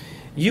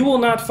 "You will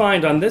not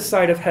find on this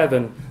side of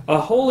heaven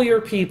a holier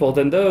people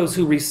than those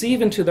who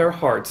receive into their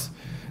hearts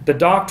the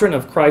doctrine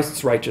of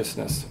Christ's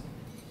righteousness.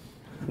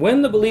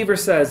 When the believer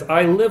says,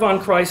 'I live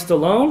on Christ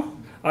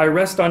alone, I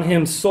rest on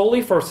him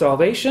solely for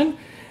salvation,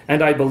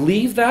 and I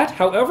believe that,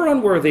 however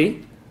unworthy,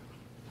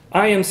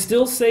 I am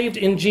still saved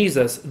in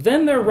Jesus,'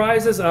 then there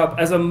rises up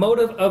as a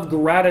motive of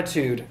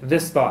gratitude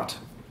this thought: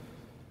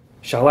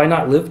 shall I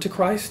not live to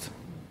Christ?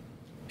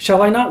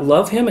 Shall I not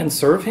love him and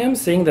serve him,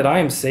 seeing that I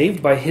am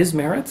saved by his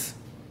merits?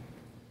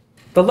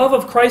 The love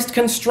of Christ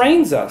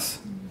constrains us,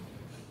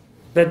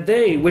 that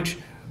they which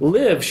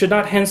live should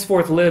not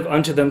henceforth live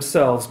unto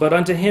themselves, but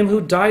unto him who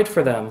died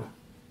for them.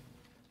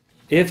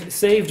 If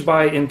saved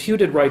by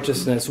imputed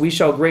righteousness, we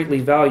shall greatly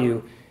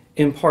value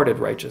imparted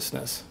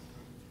righteousness."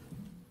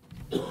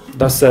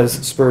 Thus says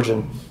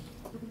Spurgeon.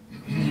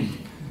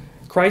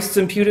 Christ's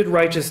imputed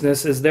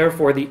righteousness is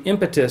therefore the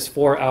impetus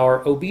for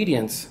our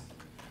obedience,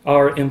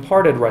 our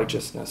imparted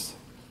righteousness.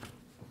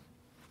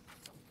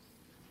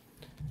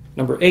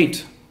 Number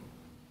 8,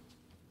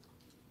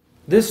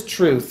 this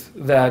truth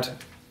that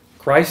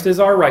Christ is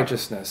our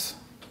righteousness,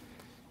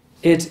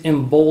 it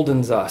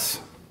emboldens us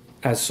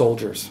as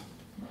soldiers.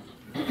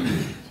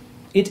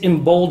 It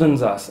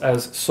emboldens us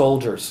as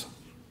soldiers.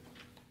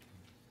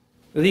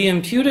 The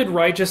imputed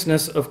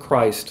righteousness of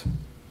Christ,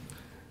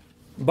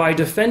 by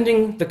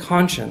defending the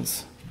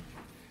conscience,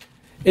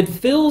 it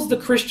fills the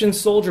Christian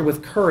soldier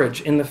with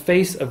courage in the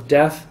face of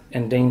death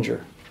and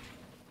danger.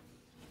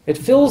 It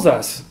fills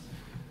us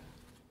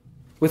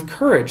with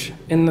courage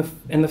in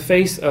the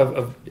face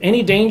of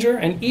any danger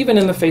and even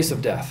in the face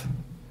of death.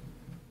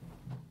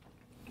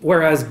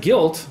 Whereas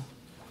guilt,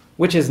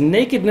 which is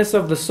nakedness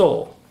of the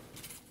soul,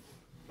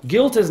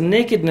 guilt is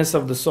nakedness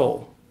of the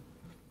soul.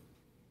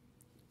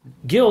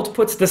 Guilt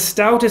puts the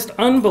stoutest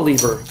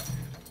unbeliever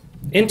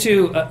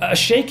into a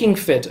shaking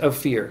fit of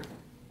fear.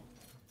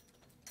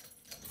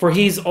 For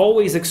he's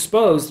always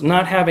exposed,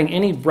 not having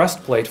any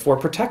breastplate for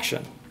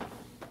protection.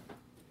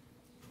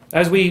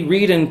 As we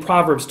read in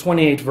Proverbs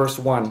 28, verse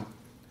 1,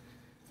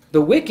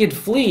 "The wicked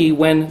flee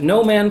when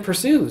no man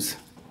pursues,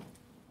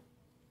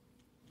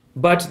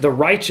 but the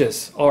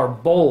righteous are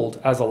bold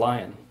as a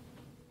lion."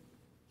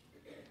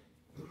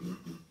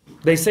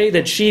 They say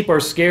that sheep are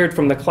scared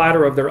from the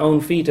clatter of their own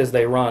feet as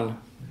they run.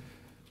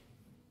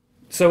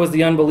 So is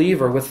the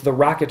unbeliever with the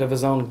racket of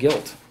his own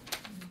guilt.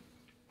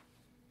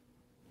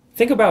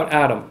 Think about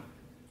Adam.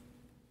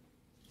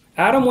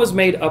 Adam was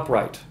made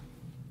upright.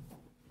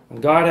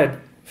 When God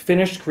had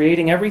finished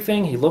creating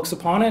everything, he looks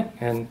upon it,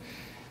 and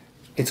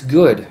it's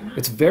good.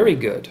 It's very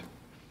good.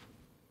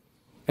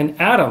 And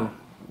Adam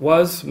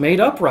was made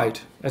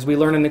upright, as we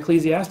learn in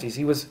Ecclesiastes.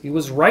 He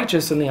was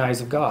righteous in the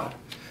eyes of God.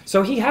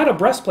 So he had a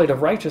breastplate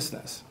of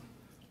righteousness.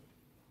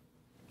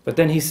 But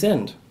then he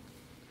sinned.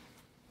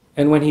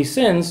 And when he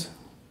sins,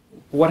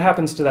 what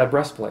happens to that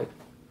breastplate?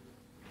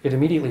 It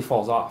immediately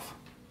falls off.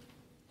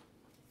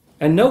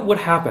 And note what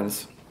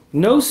happens.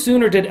 No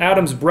sooner did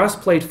Adam's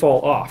breastplate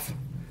fall off,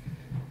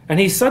 and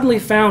he suddenly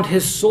found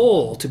his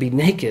soul to be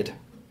naked.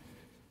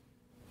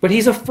 But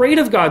he's afraid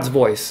of God's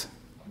voice,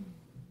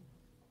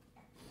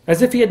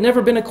 as if he had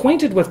never been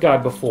acquainted with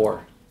God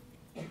before.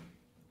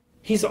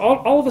 He's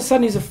all of a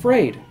sudden he's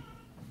afraid,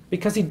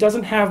 because he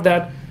doesn't have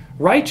that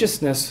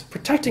righteousness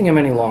protecting him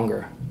any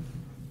longer.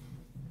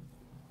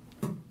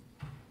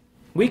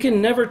 We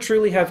can never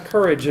truly have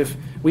courage if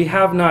we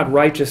have not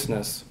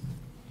righteousness.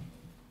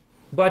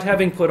 But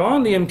having put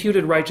on the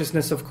imputed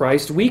righteousness of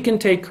Christ, we can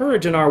take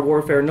courage in our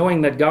warfare,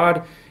 knowing that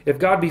God, if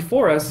God be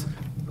for us,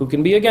 who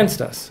can be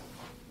against us?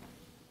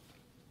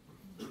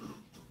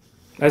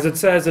 As it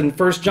says in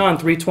 1 John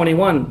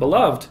 3:21,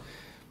 "Beloved,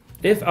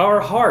 if our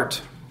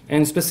heart,"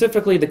 and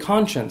specifically the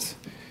conscience,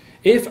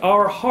 "if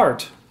our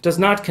heart does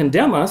not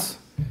condemn us,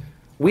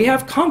 we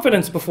have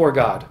confidence before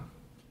God."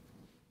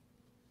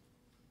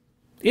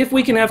 If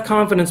we can have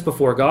confidence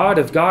before God,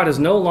 if God is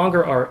no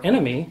longer our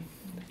enemy,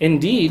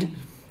 indeed,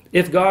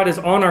 if God is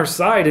on our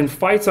side and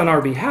fights on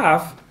our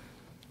behalf,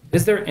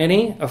 is there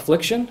any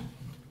affliction,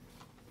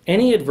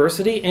 any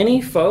adversity,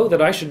 any foe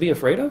that I should be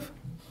afraid of?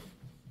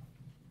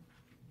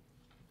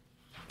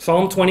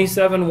 Psalm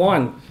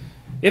 27:1,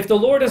 "If the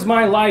Lord is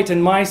my light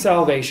and my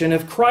salvation,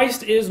 if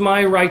Christ is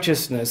my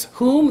righteousness,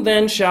 whom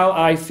then shall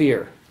I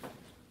fear?"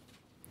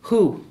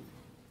 Who?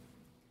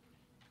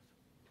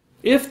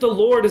 If the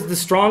Lord is the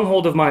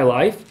stronghold of my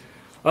life,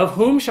 of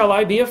whom shall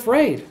I be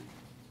afraid?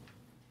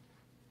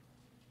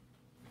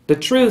 The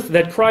truth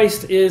that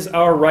Christ is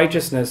our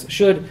righteousness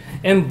should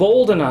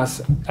embolden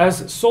us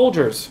as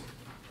soldiers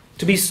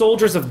to be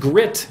soldiers of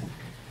grit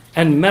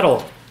and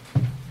mettle.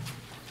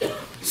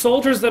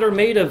 Soldiers that are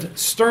made of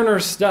sterner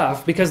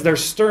stuff because their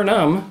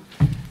sternum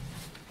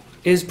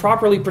is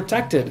properly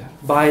protected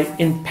by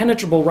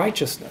impenetrable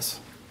righteousness.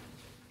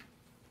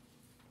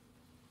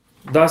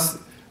 Thus,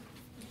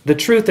 the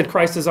truth that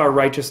Christ is our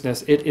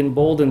righteousness, it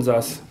emboldens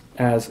us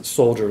as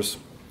soldiers.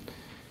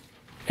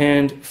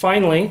 And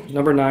finally,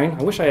 number 9,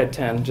 I wish I had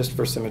 10 just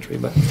for symmetry,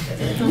 but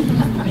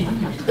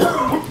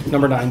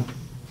number 9.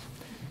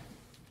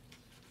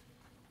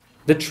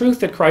 The truth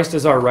that Christ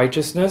is our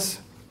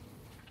righteousness,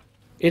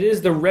 it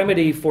is the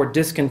remedy for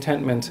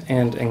discontentment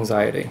and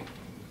anxiety.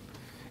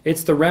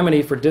 It's the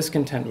remedy for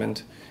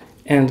discontentment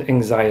and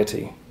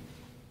anxiety.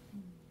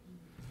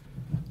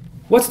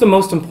 What's the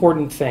most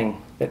important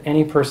thing that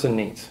any person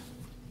needs?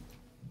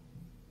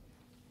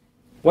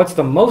 What's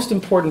the most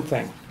important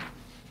thing?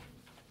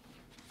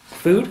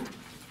 Food?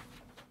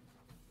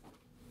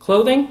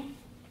 Clothing?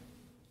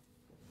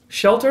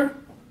 Shelter?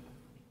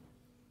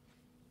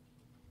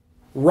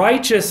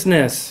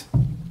 Righteousness.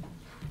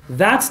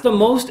 That's the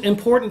most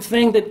important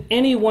thing that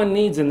anyone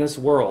needs in this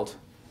world,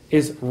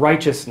 is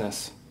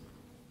righteousness.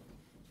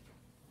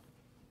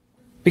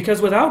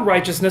 Because without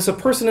righteousness, a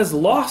person is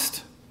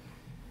lost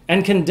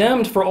and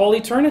condemned for all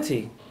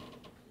eternity.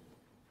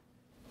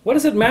 What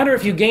does it matter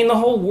if you gain the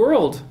whole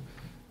world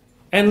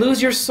and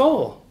lose your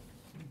soul?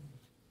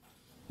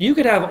 You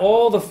could have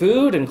all the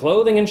food and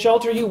clothing and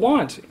shelter you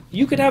want.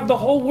 You could have the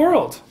whole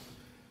world.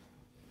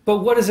 But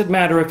what does it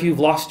matter if you've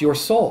lost your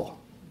soul?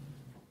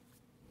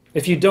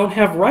 If you don't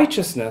have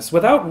righteousness,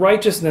 without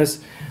righteousness,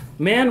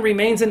 man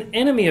remains an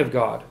enemy of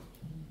God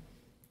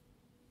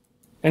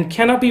and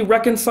cannot be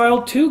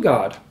reconciled to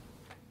God.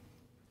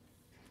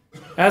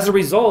 As a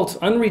result,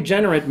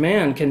 unregenerate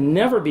man can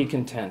never be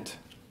content.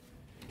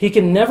 He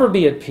can never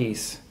be at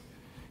peace.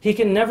 He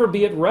can never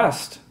be at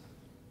rest.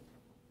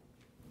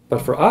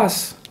 But for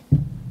us,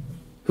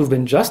 who've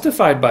been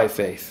justified by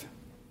faith,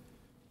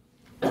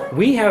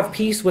 we have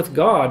peace with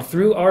God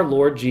through our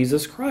Lord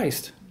Jesus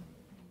Christ.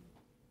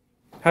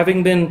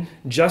 Having been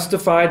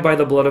justified by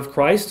the blood of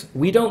Christ,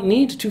 we don't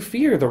need to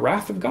fear the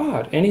wrath of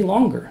God any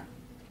longer.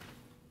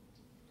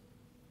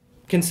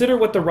 Consider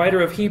what the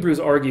writer of Hebrews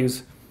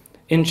argues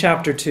in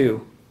chapter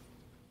 2.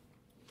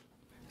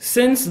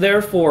 Since,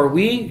 therefore,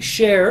 we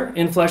share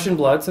in flesh and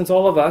blood, since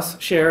all of us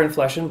share in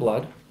flesh and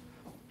blood,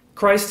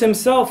 Christ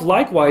himself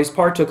likewise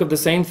partook of the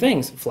same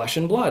things, flesh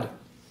and blood,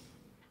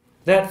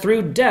 that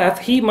through death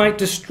he might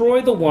destroy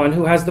the one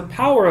who has the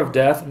power of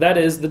death, that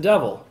is, the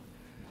devil,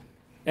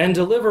 and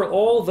deliver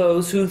all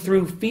those who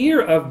through fear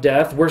of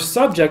death were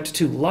subject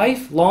to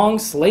lifelong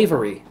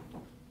slavery.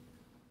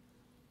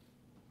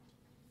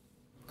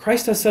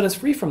 Christ has set us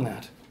free from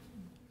that.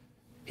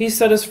 He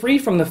set us free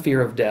from the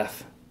fear of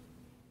death,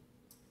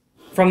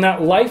 from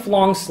that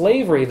lifelong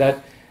slavery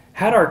that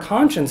had our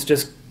conscience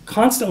just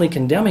constantly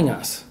condemning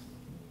us.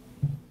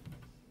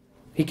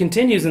 He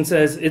continues and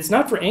says, it's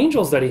not for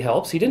angels that he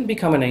helps. He didn't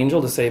become an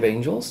angel to save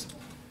angels.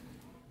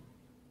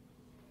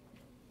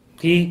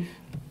 He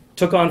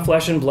took on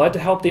flesh and blood to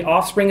help the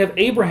offspring of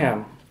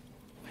Abraham.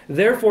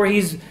 Therefore,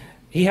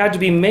 he had to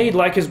be made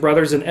like his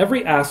brothers in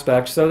every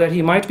aspect so that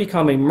he might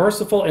become a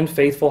merciful and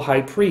faithful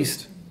high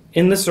priest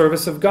in the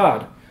service of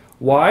God.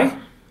 Why?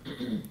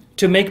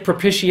 To make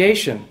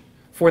propitiation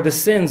for the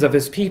sins of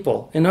his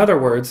people. In other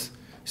words,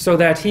 so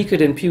that he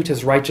could impute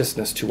his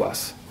righteousness to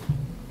us.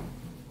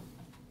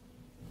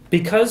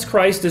 Because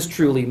Christ is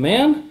truly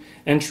man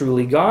and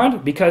truly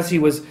God, because he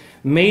was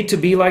made to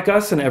be like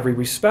us in every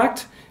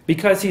respect,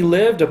 because he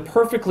lived a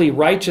perfectly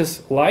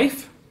righteous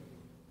life,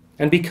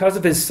 and because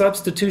of his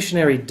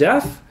substitutionary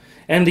death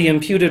and the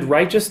imputed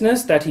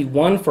righteousness that he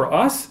won for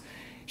us,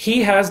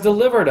 he has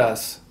delivered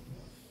us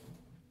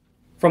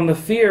from the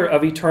fear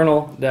of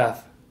eternal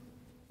death,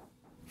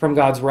 from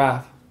God's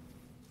wrath,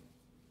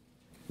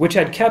 which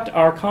had kept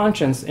our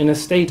conscience in a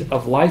state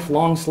of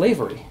lifelong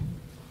slavery.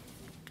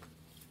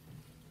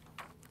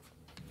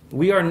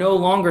 We are no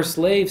longer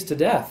slaves to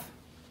death.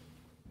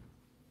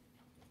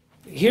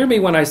 Hear me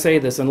when I say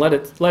this and let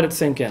it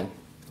sink in.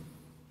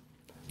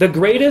 The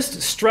greatest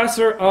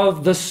stressor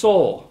of the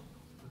soul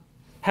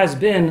has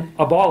been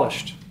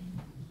abolished.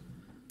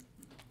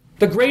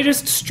 The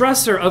greatest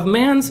stressor of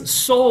man's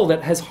soul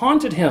that has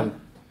haunted him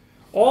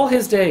all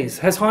his days,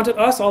 has haunted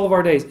us all of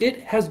our days,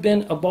 it has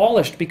been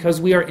abolished because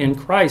we are in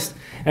Christ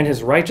and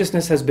his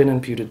righteousness has been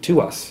imputed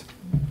to us.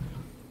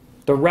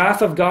 The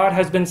wrath of God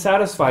has been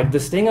satisfied. The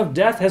sting of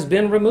death has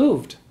been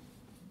removed.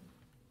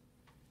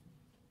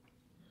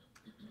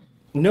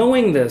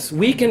 Knowing this,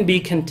 we can be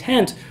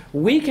content.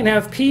 We can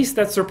have peace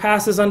that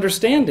surpasses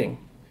understanding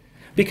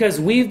because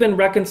we've been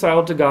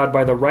reconciled to God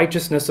by the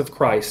righteousness of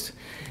Christ.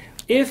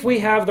 If we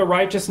have the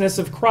righteousness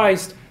of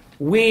Christ,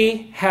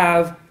 we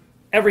have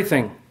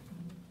everything.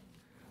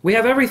 We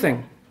have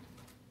everything.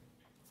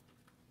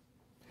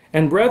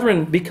 And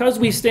brethren, because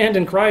we stand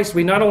in Christ,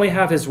 we not only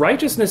have his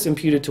righteousness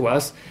imputed to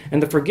us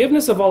and the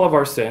forgiveness of all of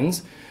our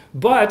sins,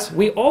 but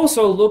we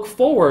also look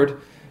forward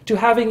to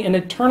having an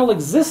eternal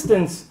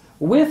existence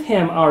with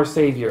him, our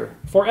Savior,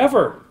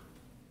 forever,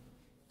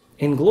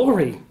 in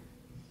glory.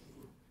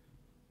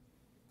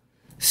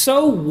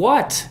 So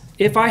what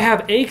if I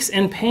have aches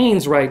and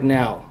pains right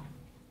now?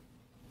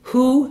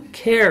 Who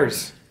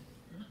cares?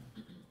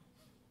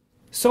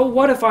 So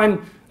what if I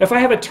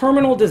have a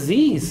terminal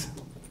disease?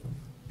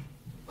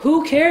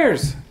 Who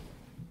cares?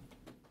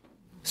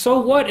 So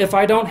what if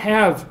I don't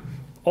have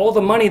all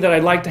the money that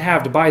I'd like to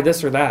have to buy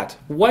this or that?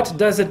 What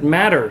does it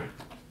matter?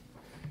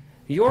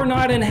 You're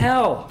not in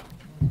hell.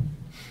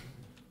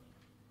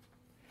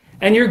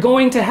 And you're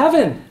going to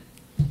heaven.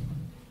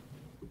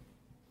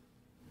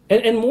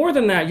 And more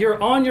than that,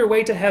 you're on your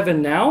way to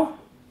heaven now.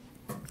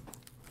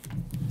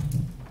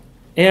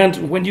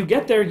 And when you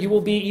get there, you will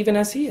be even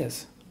as he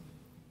is.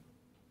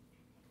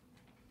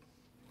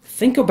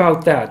 Think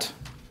about that.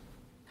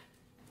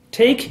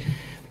 Take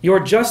your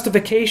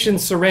justification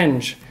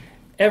syringe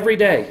every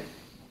day.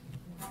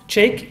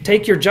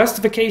 Take your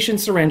justification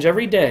syringe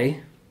every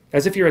day,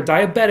 as if you're a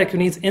diabetic who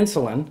needs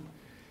insulin,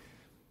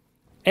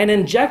 and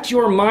inject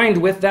your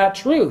mind with that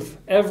truth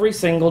every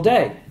single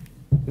day.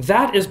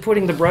 That is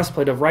putting the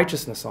breastplate of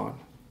righteousness on.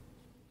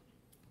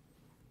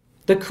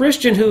 The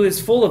Christian who is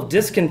full of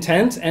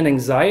discontent and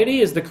anxiety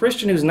is the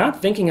Christian who's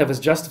not thinking of his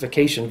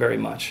justification very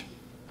much.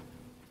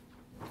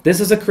 This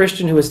is a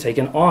Christian who has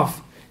taken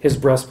off his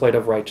breastplate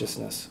of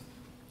righteousness.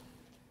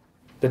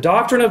 The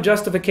doctrine of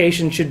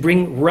justification should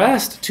bring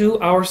rest to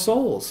our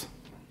souls.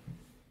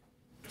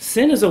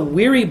 Sin is a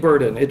weary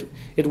burden.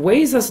 It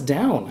weighs us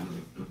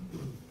down.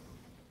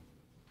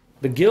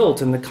 The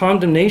guilt and the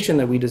condemnation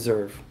that we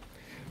deserve.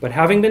 But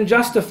having been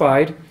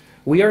justified,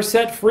 we are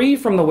set free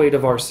from the weight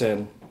of our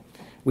sin.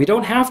 We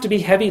don't have to be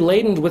heavy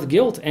laden with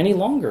guilt any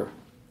longer.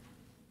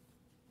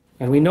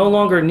 And we no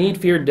longer need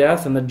fear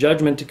death and the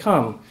judgment to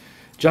come.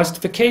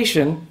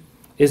 Justification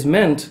is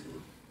meant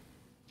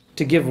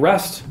to give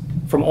rest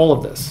from all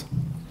of this.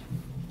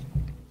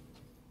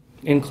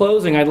 In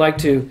closing, I'd like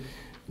to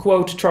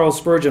quote Charles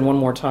Spurgeon one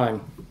more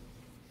time.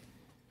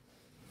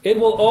 It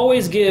will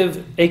always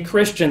give a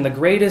Christian the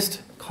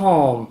greatest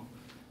calm,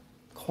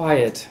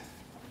 quiet,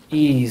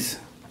 ease,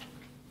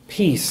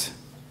 peace,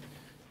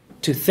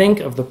 to think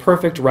of the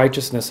perfect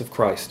righteousness of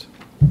Christ.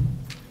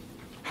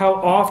 How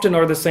often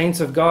are the saints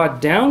of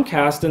God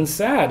downcast and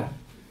sad?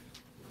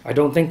 I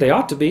don't think they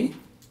ought to be.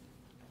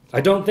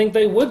 I don't think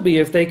they would be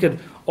if they could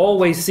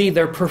always see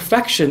their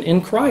perfection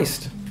in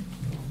Christ.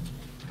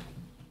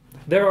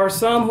 There are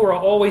some who are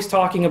always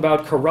talking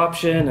about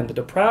corruption and the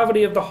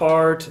depravity of the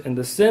heart and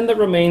the sin that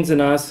remains in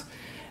us,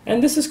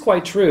 and this is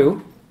quite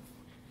true,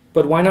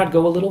 but why not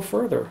go a little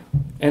further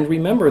and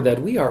remember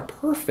that we are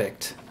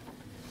perfect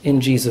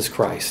in Jesus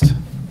Christ?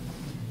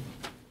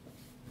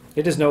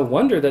 It is no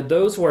wonder that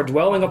those who are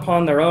dwelling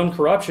upon their own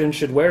corruption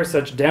should wear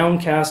such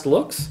downcast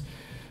looks.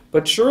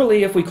 But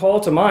surely if we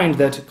call to mind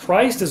that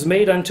Christ is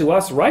made unto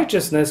us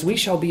righteousness, we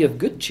shall be of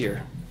good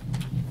cheer.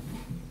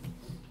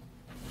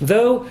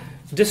 Though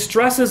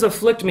distresses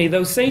afflict me,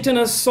 though Satan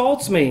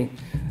assaults me,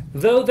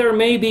 though there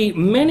may be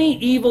many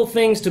evil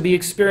things to be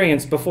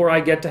experienced before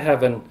I get to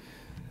heaven,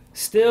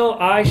 still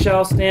I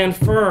shall stand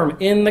firm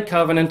in the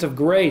covenant of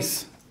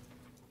grace.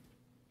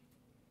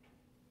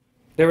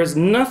 There is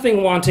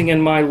nothing wanting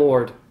in my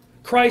Lord.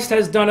 Christ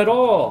has done it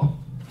all.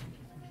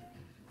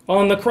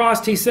 On the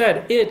cross he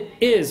said, "It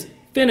is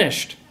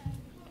finished."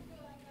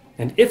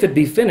 And if it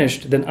be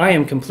finished, then I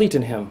am complete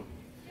in him,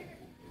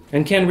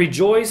 and can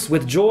rejoice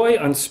with joy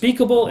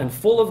unspeakable and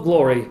full of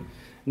glory,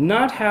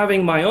 not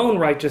having my own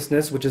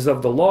righteousness, which is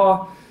of the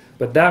law,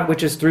 but that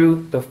which is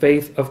through the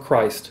faith of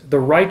Christ, the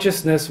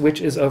righteousness which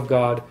is of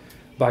God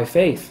by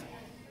faith.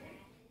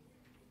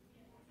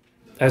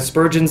 As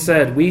Spurgeon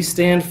said, we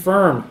stand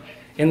firm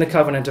in the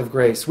covenant of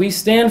grace. We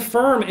stand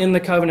firm in the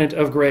covenant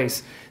of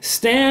grace.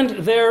 Stand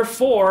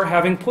therefore,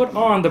 having put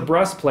on the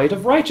breastplate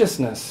of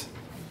righteousness.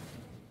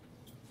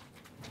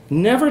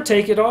 Never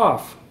take it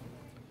off.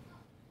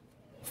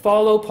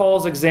 Follow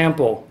Paul's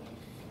example,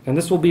 and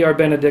this will be our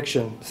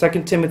benediction.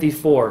 2 Timothy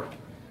 4,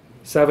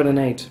 7 and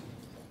 8.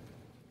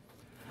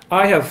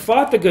 I have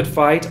fought the good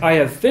fight, I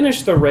have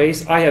finished the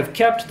race, I have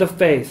kept the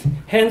faith.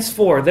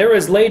 Henceforth there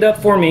is laid up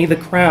for me the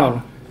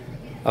crown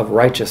of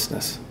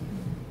righteousness.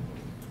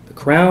 The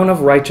crown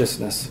of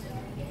righteousness,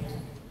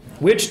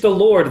 which the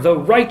Lord, the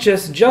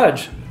righteous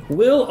judge,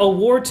 will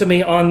award to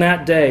me on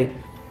that day,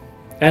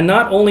 and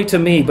not only to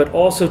me, but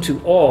also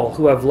to all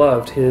who have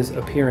loved his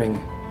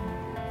appearing.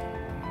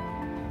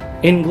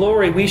 In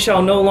glory we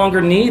shall no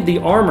longer need the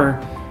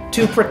armor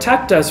to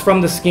protect us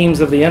from the schemes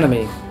of the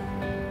enemy,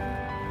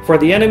 for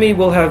the enemy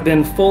will have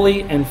been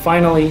fully and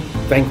finally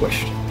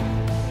vanquished.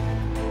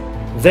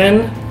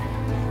 Then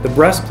the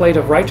breastplate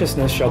of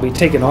righteousness shall be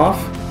taken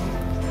off,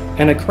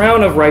 and a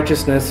crown of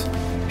righteousness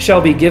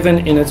shall be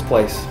given in its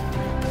place.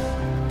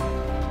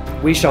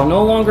 We shall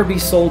no longer be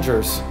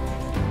soldiers.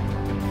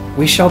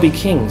 We shall be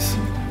kings.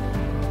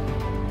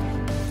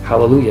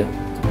 Hallelujah.